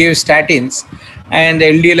then we give statins, and the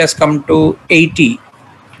LDL has come to 80.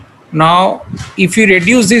 Now, if you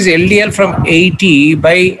reduce this LDL from 80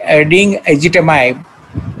 by adding ezetimibe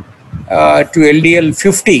to LDL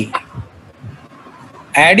 50,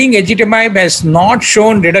 adding ezetimibe has not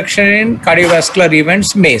shown reduction in cardiovascular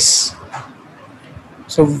events MACE.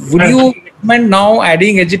 So would you recommend now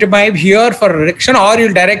adding ezetimibe here for reduction, or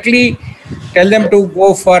you'll directly tell them to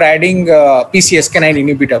go for adding PCSK9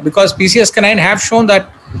 inhibitor, because PCSK9 have shown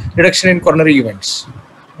that reduction in coronary events?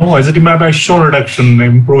 No, ezetimibe has shown reduction. The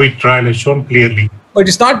IMPROVE trial has shown clearly. But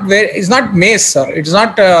it's not MACE, sir. It's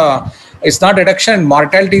not reduction.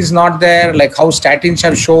 Mortality is not there, like how statins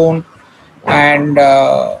have shown, and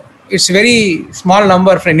it's very small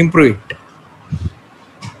number for an IMPROVE.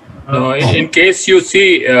 No, in case you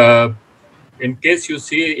see,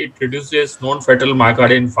 it reduces non-fatal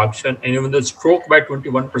myocardial infarction and even the stroke by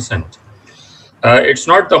 21%. It's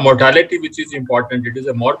not the mortality which is important; it is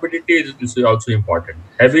the morbidity is also important.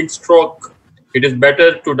 Having stroke, it is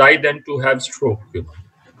better to die than to have stroke.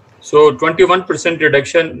 So 21%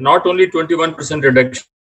 reduction, not only 21%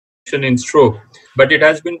 reduction in stroke, but it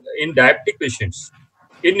has been in diabetic patients.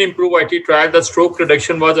 In IMPROVE-IT trial, the stroke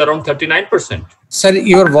reduction was around 39%. Sir,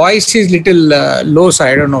 your voice is little low, so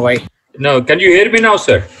I don't know why. No, can you hear me now,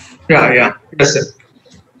 sir? Yeah. Yes, sir.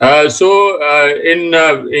 In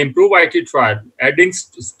IMPROVE-IT trial, adding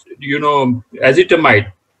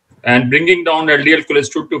ezetimibe and bringing down LDL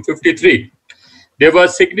cholesterol to 53, there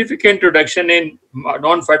was significant reduction in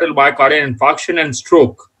non-fatal myocardial infarction and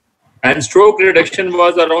stroke. And stroke reduction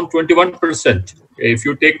was around 21%. If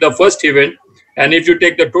you take the first event, and if you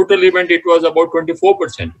take the total event, it was about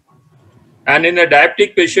 24%. And in a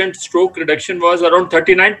diabetic patient, stroke reduction was around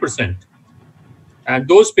 39%. And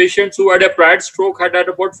those patients who had a prior stroke had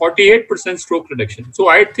about 48% stroke reduction. So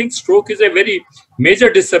I think stroke is a very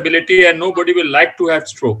major disability and nobody will like to have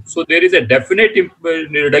stroke. So there is a definite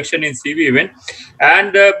reduction in CV event.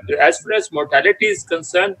 And as far as mortality is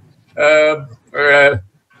concerned,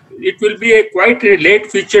 it will be a quite a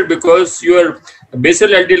late feature because your basal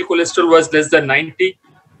LDL cholesterol was less than 90.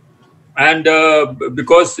 And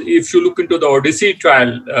because if you look into the Odyssey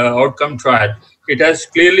trial, outcome trial, it has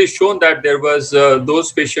clearly shown that there was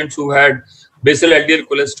those patients who had basal LDL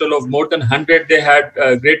cholesterol of more than 100, they had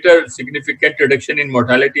greater significant reduction in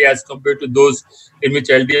mortality as compared to those in which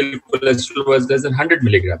LDL cholesterol was less than 100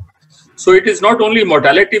 milligram. So it is not only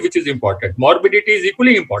mortality which is important, morbidity is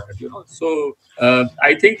equally important, So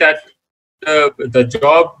I think that the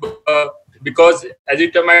job, because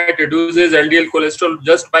ezetimibe reduces LDL cholesterol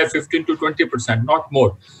just by 15 to 20%, not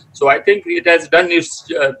more. So I think it has done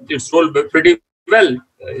its role pretty well,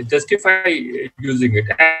 justify using it.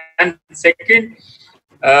 And second,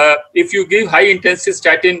 if you give high intensity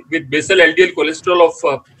statin with basal LDL cholesterol of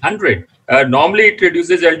 100, normally it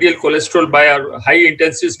reduces LDL cholesterol by a high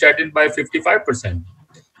intensity statin by 55%.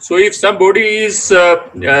 So if somebody is,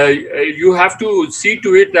 you have to see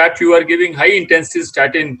to it that you are giving high intensity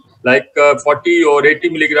statin like 40 or 80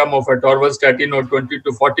 milligram of atorvastatin or 20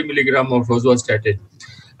 to 40 milligram of rosuvastatin.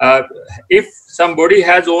 If somebody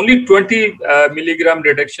has only 20 milligram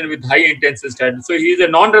reduction with high intensity statin, so he is a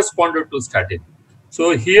non-responder to statin.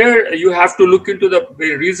 So here you have to look into the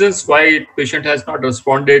reasons why patient has not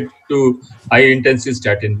responded to high intensity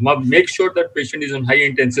statin. Make sure that patient is on high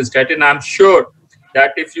intensity statin. I'm sure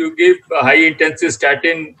that if you give a high intensity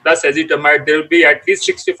statin plus ezetimibe, there will be at least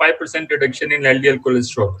 65% reduction in LDL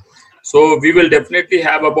cholesterol. So we will definitely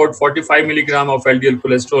have about 45 milligram of LDL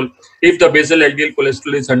cholesterol if the basal LDL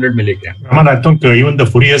cholesterol is 100 milligram. Raman, I think even the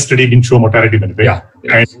Fourier study didn't show mortality benefit. Yeah.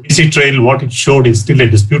 And Odyssey trial, what it showed is still a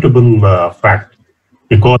disputable fact,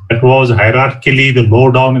 because that was hierarchically the low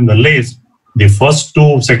down in the list. The first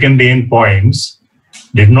two secondary endpoints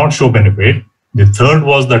did not show benefit. The third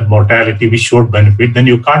was that mortality which showed benefit. Then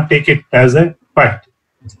you can't take it as a fact,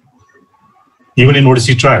 even in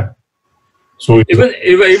Odyssey trial. So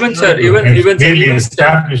even sir, really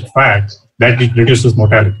established fact that it reduces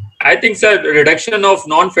mortality. I think, sir, reduction of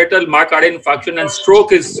non-fatal myocardial infarction and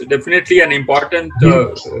stroke is definitely an important.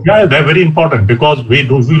 Yeah, they're very important because we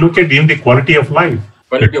look at even the quality of life.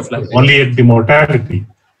 Quality of life. Only at the mortality.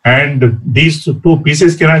 And these two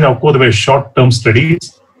PCSK9, of course, were short-term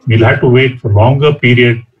studies. We'll have to wait for longer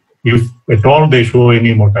period if at all they show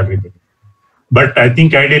any mortality. But I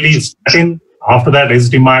think ideally statin, after that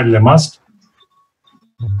ezetimibe is a must.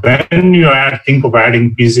 When you think of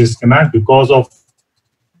adding PCSK9 because of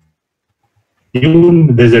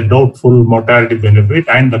there's a doubtful mortality benefit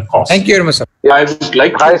and the cost. Thank you very much, sir. Yeah, I would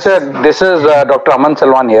like Hi, sir. This is Dr. Aman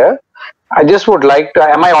Salwan here. I just would like to,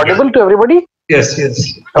 am I audible to everybody? Yes.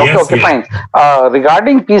 Okay, fine.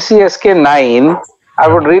 Regarding PCSK9, I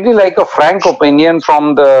would really like a frank opinion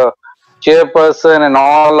from the chairperson and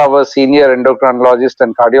all our senior endocrinologists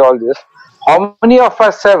and cardiologists. How many of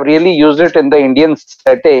us have really used it in the Indian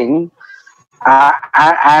setting?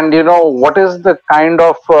 And what is the kind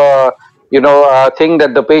of thing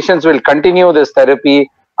that the patients will continue this therapy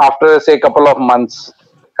after, say, a couple of months,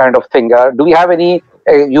 kind of thing? Do you have any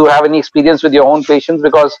experience with your own patients?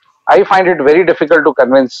 Because I find it very difficult to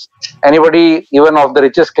convince anybody, even of the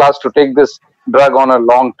richest class, to take this drug on a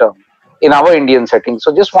long term in our Indian setting.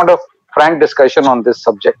 So just want a frank discussion on this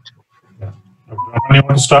subject. Yeah. You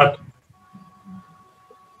want to start?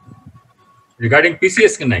 Regarding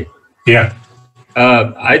PCSK9? Yeah.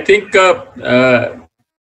 I think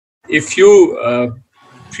if you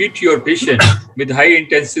treat your patient with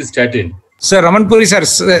high-intensity statin. Sir, Ramanpuri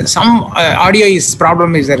sir, some audio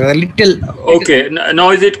problem is there, a little. Okay,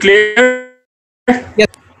 now is it clear? Yes.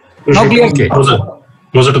 Now clear. Okay.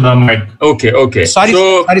 Closer to the mic. Okay.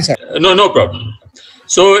 Sorry, sir. No problem.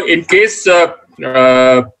 So in case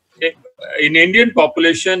in Indian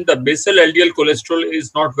population, the basal LDL cholesterol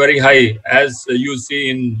is not very high as you see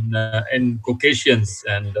in Caucasians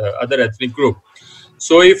and other ethnic group.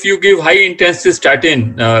 So if you give high intensity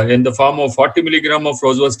statin in the form of 40 milligram of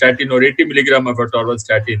rosuvastatin or 80 milligram of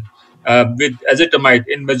atorvastatin with ezetimibe,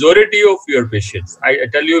 in majority of your patients, I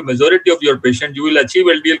tell you, majority of your patients, you will achieve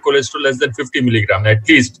LDL cholesterol less than 50 milligram at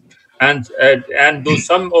least. And though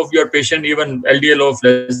some of your patient, even LDL of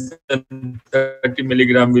less than 30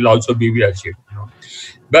 milligram will also be achieved.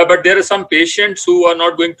 But there are some patients who are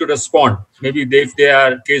not going to respond. Maybe if they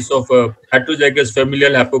are case of heterozygous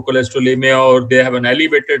familial hypercholesterolemia or they have an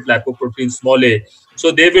elevated lipoprotein small a, so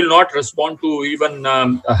they will not respond to even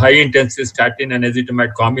a high-intensity statin and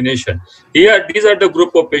ezetimibe combination. Here, these are the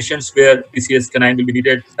group of patients where PCSK9 will be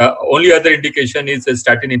needed. Only other indication is a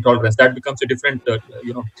statin intolerance. That becomes a different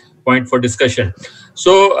point for discussion.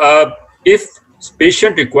 So if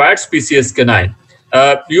patient requires PCSK9,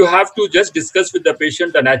 you have to just discuss with the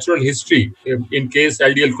patient the natural history in case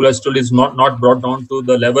LDL cholesterol is not brought down to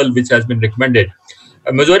the level which has been recommended.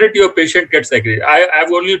 A majority of patient gets agreed. I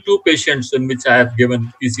have only 2 patients in which I have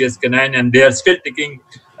given PCSK9 and they are still taking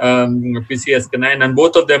PCSK9 and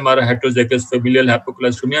both of them are heterozygous familial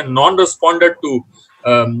hypercholesterolemia, non-responded to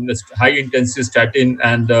high intensity statin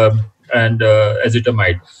and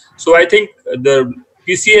ezetimibe. So I think the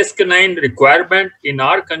PCSK9 requirement in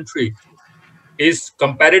our country is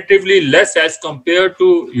comparatively less as compared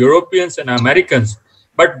to Europeans and Americans,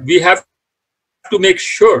 but we have to make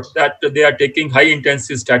sure that they are taking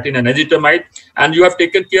high-intensity statin and ezetimibe, and you have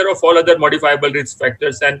taken care of all other modifiable risk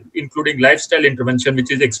factors, and including lifestyle intervention,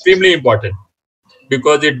 which is extremely important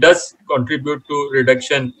because it does contribute to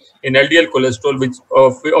reduction in LDL cholesterol, which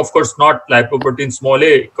of course not lipoprotein small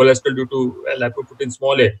a, cholesterol due to lipoprotein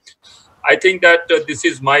small a. I think that this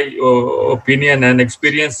is my opinion and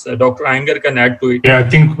experience. Dr. Iyengar can add to it. Yeah, I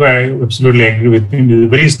think I absolutely agree with him. There's a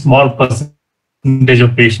very small percentage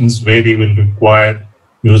of patients where they will require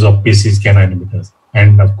use of PCSK9 inhibitors.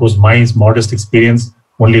 And of course, my modest experience,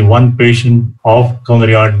 only one patient of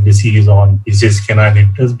coronary artery disease on PCSK9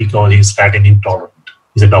 inhibitors because he's statin intolerant.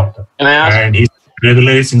 He's a doctor. And he's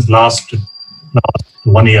regularly since last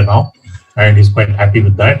 1 year now, and he's quite happy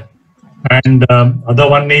with that. And other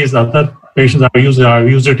one is other patients I've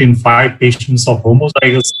used it in 5 patients of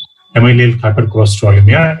homozygous familial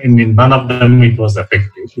hypercholesterolemia, and in none of them it was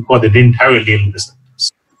effective because they didn't have LDL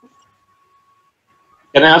receptors.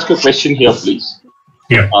 Can I ask a question here, please?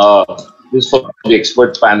 Yeah. This is for the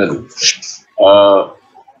expert panel.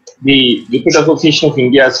 The Lipid Association of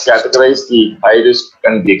India has categorized the high risk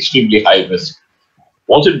and the extremely high risk.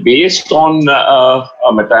 Was it based on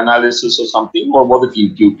a meta-analysis or something, or was it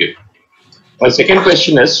intuitive? My second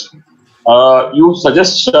question is, you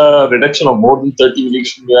suggest reduction of more than 30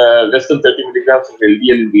 milligrams, less than 30 milligrams of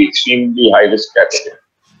LDL in the extremely high risk category.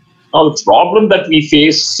 Now, the problem that we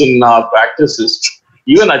face in our practice is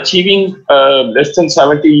even achieving less than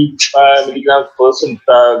 70 milligrams percent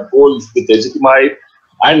goal with ezetimibe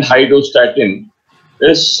and hydrostatin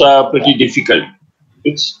is pretty difficult.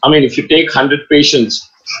 I mean, if you take 100 patients,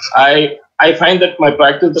 I find that my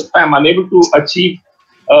practice that I'm unable to achieve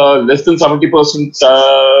less than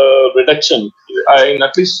 70% reduction in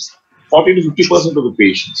at least 40 to 50% of the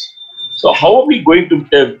patients. So how are we going to,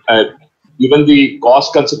 given the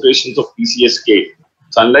cost considerations of PCSK,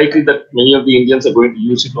 it's unlikely that many of the Indians are going to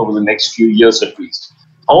use it over the next few years at least.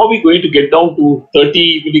 How are we going to get down to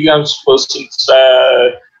 30 milligrams percent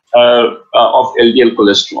of LDL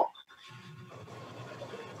cholesterol?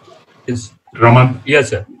 Yes, Raman. Yes,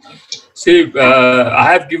 sir. See,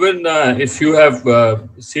 I have given, if you have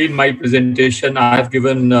seen my presentation, I have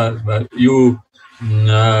given you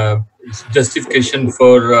justification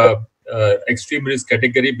for extreme risk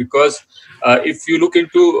category, because if you look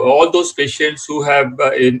into all those patients who have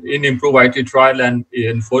in IMPROVE-IT trial and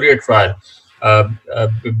in FOURIER trial,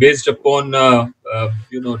 based upon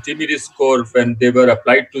TMRI score, when they were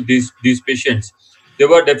applied to these patients, there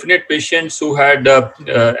were definite patients who had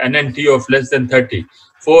NNT of less than 30.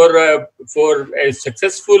 For a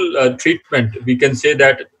successful treatment, we can say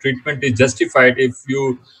that treatment is justified if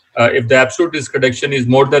you if the absolute risk reduction is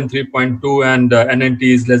more than 3.2 and NNT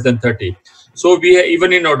is less than 30. So we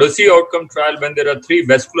even in Odyssey outcome trial, when there are 3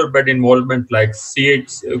 vascular bed involvement like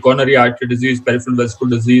CH, coronary artery disease, peripheral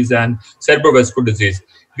vascular disease, and cerebrovascular disease,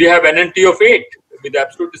 we have NNT of 8 with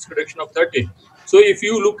absolute risk reduction of 13. So if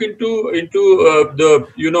you look into the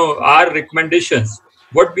our recommendations,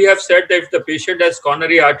 what we have said that if the patient has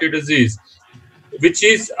coronary artery disease, which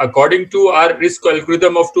is according to our risk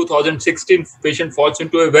algorithm of 2016, patient falls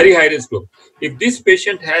into a very high risk group. If this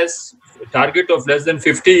patient has a target of less than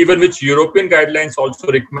 50, even which European guidelines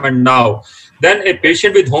also recommend now, then a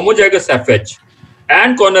patient with homozygous FH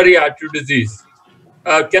and coronary artery disease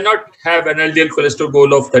cannot have an LDL cholesterol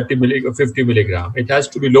goal of 50 milligram. It has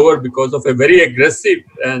to be lower because of a very aggressive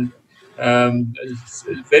and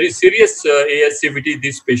very serious ASCVD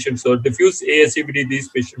these patients, or diffuse ASCVD these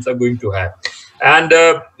patients are going to have. And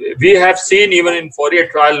we have seen even in FOURIER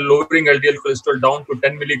trial, lowering LDL cholesterol down to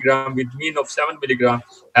 10 milligram with mean of 7 milligram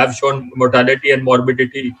have shown mortality and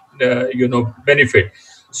morbidity benefit.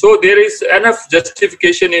 So there is enough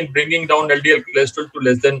justification in bringing down LDL cholesterol to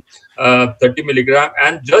less than 30 milligram.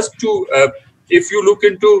 And just to, if you look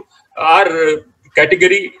into our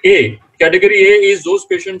category A is those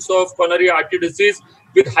patients of coronary artery disease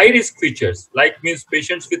with high risk features, like means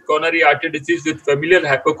patients with coronary artery disease with familial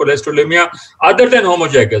hypercholesterolemia other than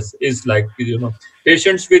homozygous, is like,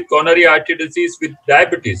 patients with coronary artery disease with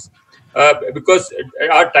diabetes. Because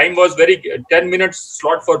our time was very 10 minutes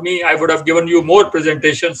slot for me, I would have given you more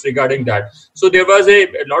presentations regarding that. So there was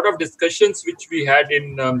a lot of discussions which we had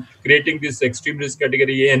in creating this extreme risk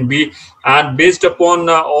category A and B, and based upon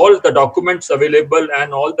all the documents available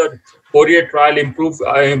and all the FOURIER trial,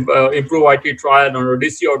 IMPROVE-IT trial, and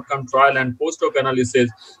Odyssey outcome trial, and post-hoc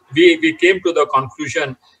analysis, we came to the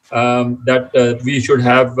conclusion that we should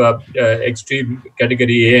have extreme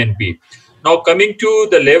category A and B. Now, coming to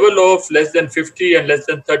the level of less than 50 and less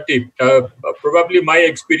than 30, probably my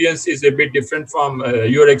experience is a bit different from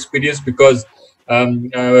your experience, because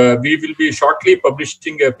we will be shortly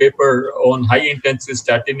publishing a paper on high-intensity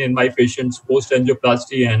statin in my patients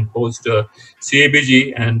post-angioplasty and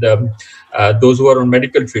post-CABG, and those who are on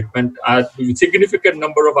medical treatment. A significant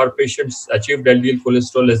number of our patients achieved LDL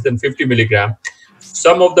cholesterol less than 50 milligram.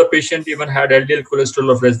 Some of the patients even had LDL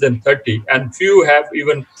cholesterol of less than 30, and few have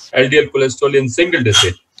even LDL cholesterol in single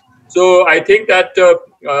digit. So I think that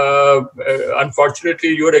unfortunately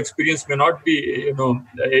your experience may not be,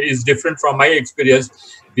 is different from my experience.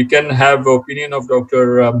 We can have opinion of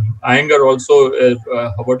Dr. Iyengar also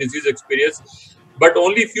what is his experience, but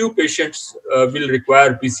only few patients will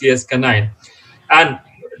require PCSK9. And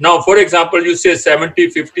now, for example, you say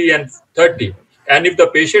 70, 50, and 30. And if the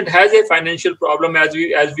patient has a financial problem, as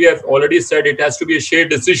we have already said, it has to be a shared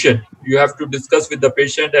decision. You have to discuss with the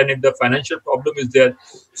patient, and if the financial problem is there,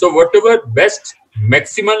 so whatever best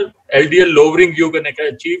maximal LDL lowering you can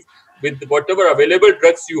achieve with whatever available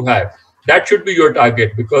drugs you have, that should be your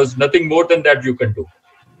target, because nothing more than that you can do.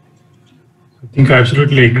 I think I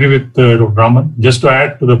absolutely agree with Dr. Raman. Just to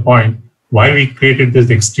add to the point, why we created this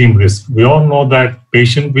extreme risk. We all know that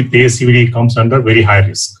patient with ASCVD comes under very high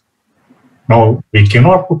risk. Now, we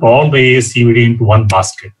cannot put all the ASCVD into one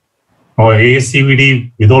basket. Now,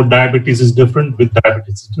 ASCVD without diabetes is different, with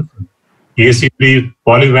diabetes is different. ASCVD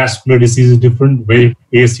polyvascular disease is different, where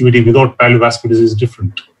ASCVD without polyvascular disease is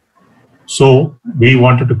different. So we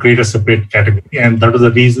wanted to create a separate category, and that is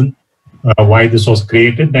the reason why this was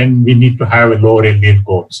created, then we need to have a lower LDL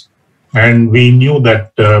goals. And we knew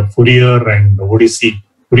that Fourier and Odyssey,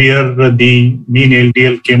 Fourier, the mean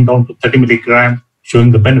LDL came down to 30 milligram,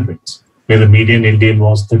 showing the benefits, where the median LDL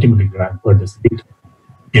was 30 milligram per deciliter.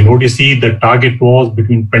 In Odyssey, the target was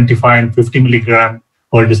between 25 and 50 milligram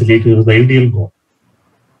per deciliter was the LDL goal.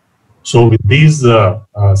 So with these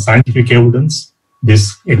scientific evidence,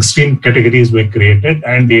 these extreme categories were created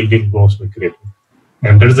and the LDL goals were created.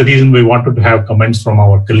 And that's the reason we wanted to have comments from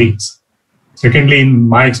our colleagues. Secondly, in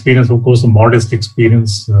my experience, of course, a modest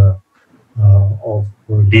experience of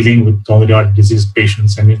dealing with coronary disease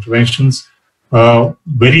patients and interventions,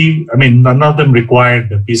 none of them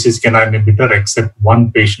required a PCSK9 inhibitor except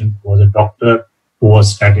one patient who was a doctor who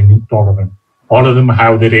was statin intolerant. All of them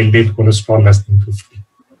have their LDL cholesterol less than 50.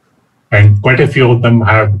 And quite a few of them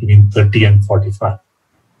have between 30 and 45.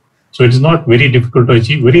 So it is not very difficult to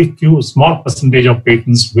achieve. Very few, small percentage of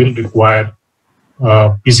patients will require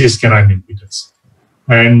PCSK9 inhibitors.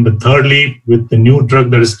 And thirdly, with the new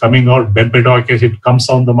drug that is coming out, bempedoic acid comes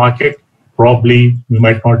on the market, probably we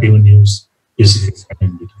might not even use PCSK9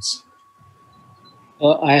 inhibitors.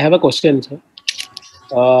 I have a question, sir.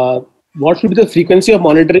 What should be the frequency of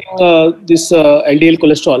monitoring this LDL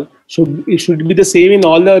cholesterol? Should it be the same in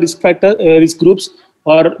all the risk groups,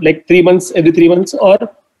 or like 3 months, every 3 months, or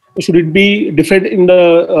should it be different in the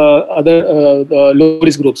other low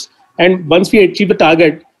risk groups? And once we achieve the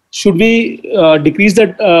target, should we decrease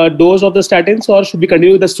the dose of the statins, or should we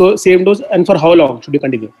continue with the same dose, and for how long should we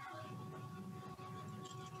continue?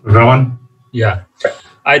 Raman? Yeah,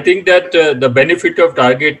 I think that the benefit of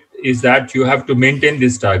target is that you have to maintain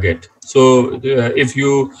this target. So if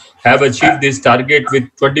you have achieved this target with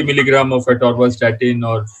 20 milligram of atorvastatin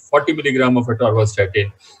or 40 milligram of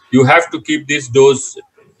atorvastatin, you have to keep this dose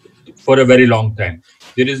for a very long time.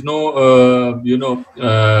 There is no,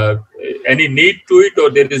 any need to it, or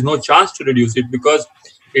there is no chance to reduce it, because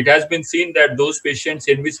it has been seen that those patients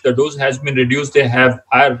in which the dose has been reduced, they have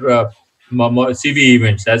higher CV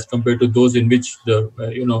events as compared to those in which the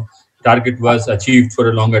target was achieved for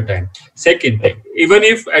a longer time. Second thing, even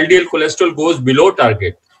if LDL cholesterol goes below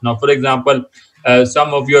target, now for example,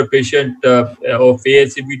 some of your patient of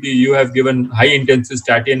ASCVD, you have given high intensity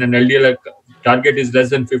statin and LDL target is less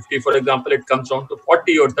than 50, for example, it comes down to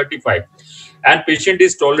 40 or 35, and patient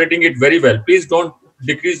is tolerating it very well. Please don't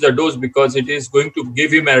decrease the dose, because it is going to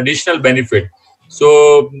give him an additional benefit.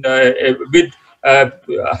 So with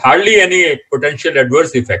hardly any potential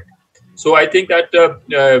adverse effect. So I think that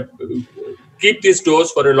keep this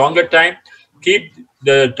dose for a longer time, keep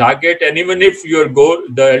the target, and even if your goal,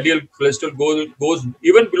 the LDL cholesterol goes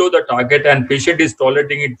even below the target and patient is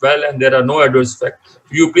tolerating it well and there are no adverse effects,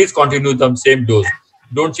 you please continue the same dose.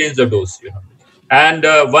 Don't change the dose. And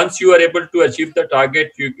once you are able to achieve the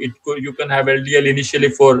target, you can have LDL initially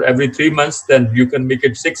for every 3 months, then you can make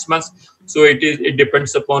it 6 months. So it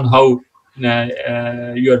depends upon how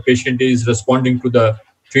your patient is responding to the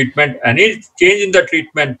treatment. Any change in the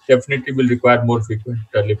treatment definitely will require more frequent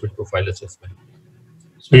lipid profile assessment.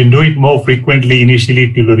 So you do it more frequently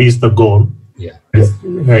initially till you reach the goal. Yeah.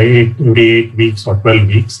 Every 8 weeks or 12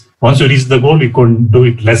 weeks. Once you reach the goal, you can do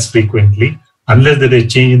it less frequently, unless there is a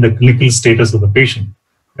change in the clinical status of the patient,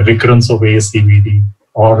 a recurrence of ASCVD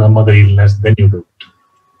or some other illness, then you do it.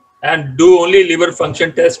 And do only liver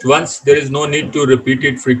function test once. There is no need to repeat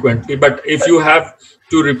it frequently. But if you have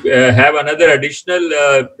to have another additional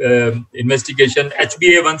investigation,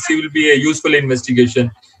 HbA1c will be a useful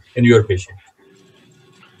investigation in your patient.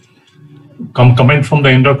 Comment from the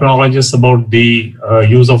endocrinologist about the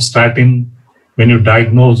use of statin when you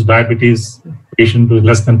diagnose diabetes patient with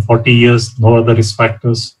less than 40 years, no other risk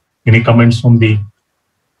factors. Any comments from the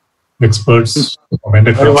experts?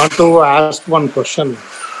 I want to ask one question.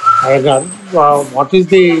 What is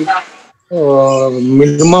the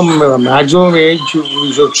maximum age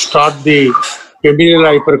you should start the familial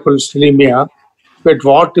hypercholesterolemia? At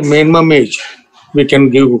what minimum age we can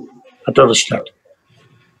give atorvastatin?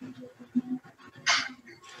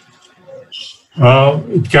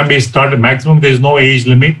 It can be started maximum. There is no age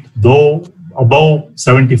limit, though above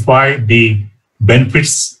 75 the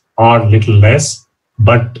benefits are little less,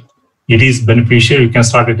 but it is beneficial. You can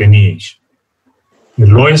start at any age. The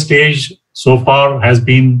lowest age so far has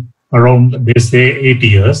been around, they say, 8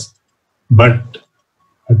 years, but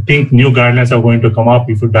I think new guidelines are going to come up.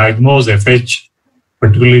 If you diagnose FH,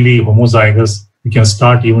 particularly homozygous, you can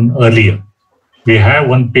start even earlier. We have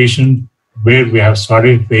one patient where we have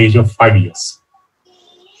started at the age of 5 years.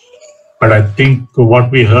 But I think what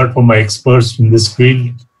we heard from my experts in this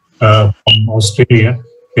field from Australia,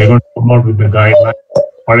 they're going to come out with the guidelines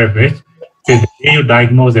for FH. Okay, the day you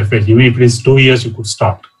diagnose FH, even if it is 2 years, you could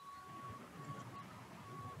start.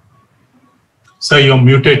 Sir, you're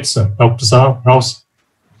muted, sir. Dr. Rouse.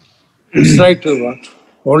 It's right.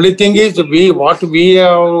 Only thing is, what we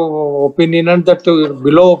have opinion that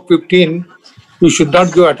below 15, we should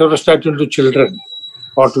not give atorvastatin to children.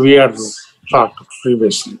 What we are taught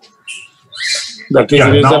previously. That is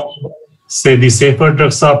the reason. Now, say the safer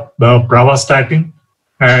drugs are pravastatin,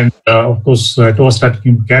 and of course,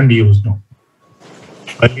 atorvastatin can be used now.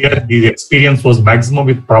 Earlier, the experience was maximum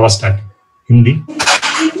with pravastatin, Hindi.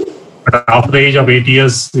 But after the age of 8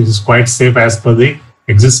 years, it is quite safe as per the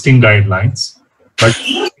existing guidelines, but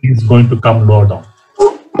it is going to come lower down.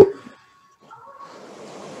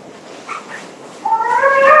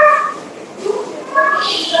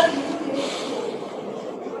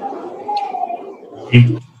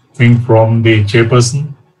 Anything from the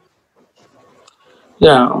chairperson?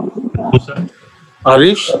 Yeah.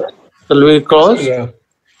 Harish, shall we close?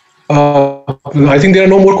 I think there are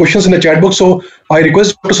no more questions in the chat box, so I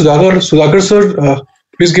request Dr. Sudhakar sir,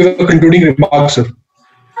 please give a concluding remark, sir.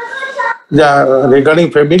 Yeah,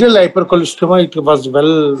 regarding familial hypercholesteremia, it was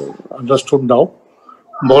well understood now,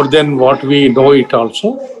 more than what we know it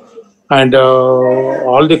also. And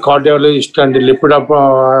all the cardiologists and the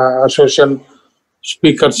lipid association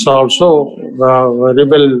speakers also very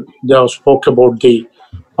well, they have spoke about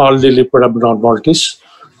all the lipid abnormalities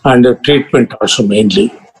and treatment also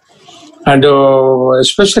mainly. And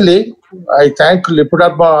especially, I thank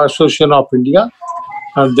Lipid Association of India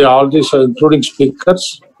and all these, including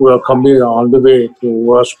speakers who are coming all the way to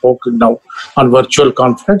who are spoken now on virtual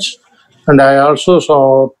conference. And I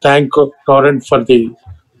also thank Torrent for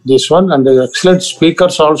this one, and the excellent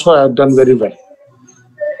speakers also have done very well.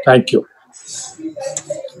 Thank you.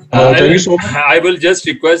 Thank you so much. I will just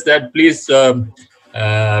request that please,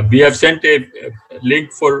 we have sent a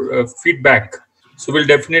link for feedback. So we'll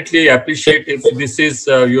definitely appreciate if this is,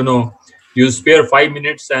 you spare 5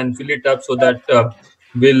 minutes and fill it up so that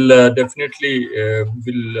we'll definitely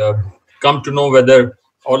will come to know whether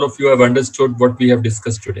all of you have understood what we have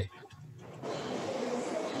discussed today.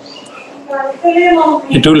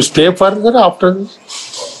 It will stay further after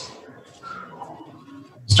this.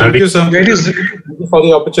 Thank you, sir. Thank you for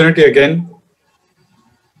the opportunity again.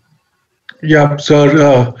 Yeah,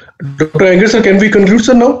 sir. Dr. Anger, sir, can we conclude,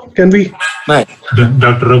 sir, now? Can we?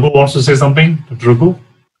 Dr. Raghu wants to say something. Dr. Raghu?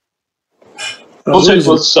 Also, it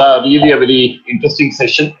was really a very interesting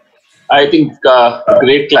session. I think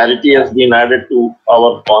great clarity has been added to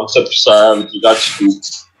our concepts with regards to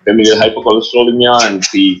familial hypercholesterolemia and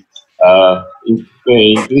the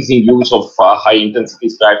increasing use of high-intensity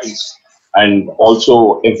statins, and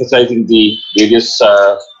also emphasizing the various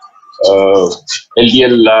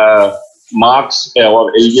LDL marks or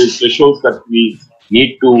LDL thresholds that we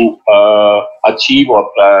need to achieve or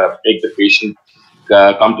make the patient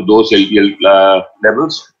come to those LDL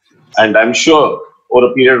levels. And I'm sure over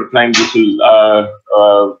a period of time this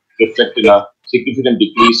will reflect in a significant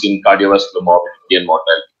decrease in cardiovascular morbidity and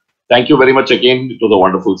mortality. Thank you very much again. It was a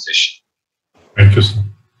wonderful session. Thank you, sir.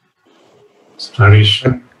 Harish.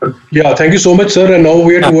 Yeah, thank you so much, sir. And now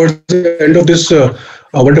we are towards the end of this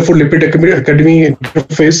wonderful Lipid Academy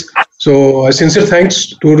interface. So sincere thanks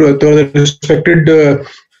to the respected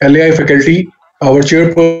LAI faculty, our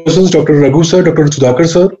chairpersons, Dr. Raghu sir, Dr. Sudhakar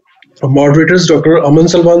sir, moderators, Dr. Aman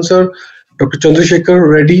Salwan sir, Dr. Chandrasekhar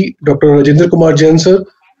Reddy, Dr. Rajendra Kumar Jain sir,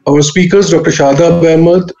 our speakers, Dr. Shadab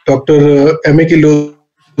Ahmed, Dr. M.A.K.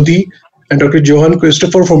 Lodhi, and Dr. Johan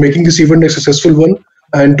Christopher for making this event a successful one.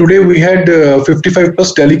 And today we had 55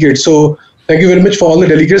 plus delegates. So thank you very much for all the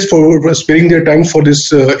delegates for sparing their time for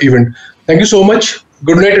this event. Thank you so much.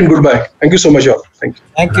 Good night and goodbye. Thank you so much, all. Thank you.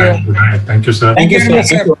 Thank you. Thank you, sir. Thank you,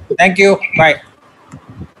 sir. Thank you. Bye.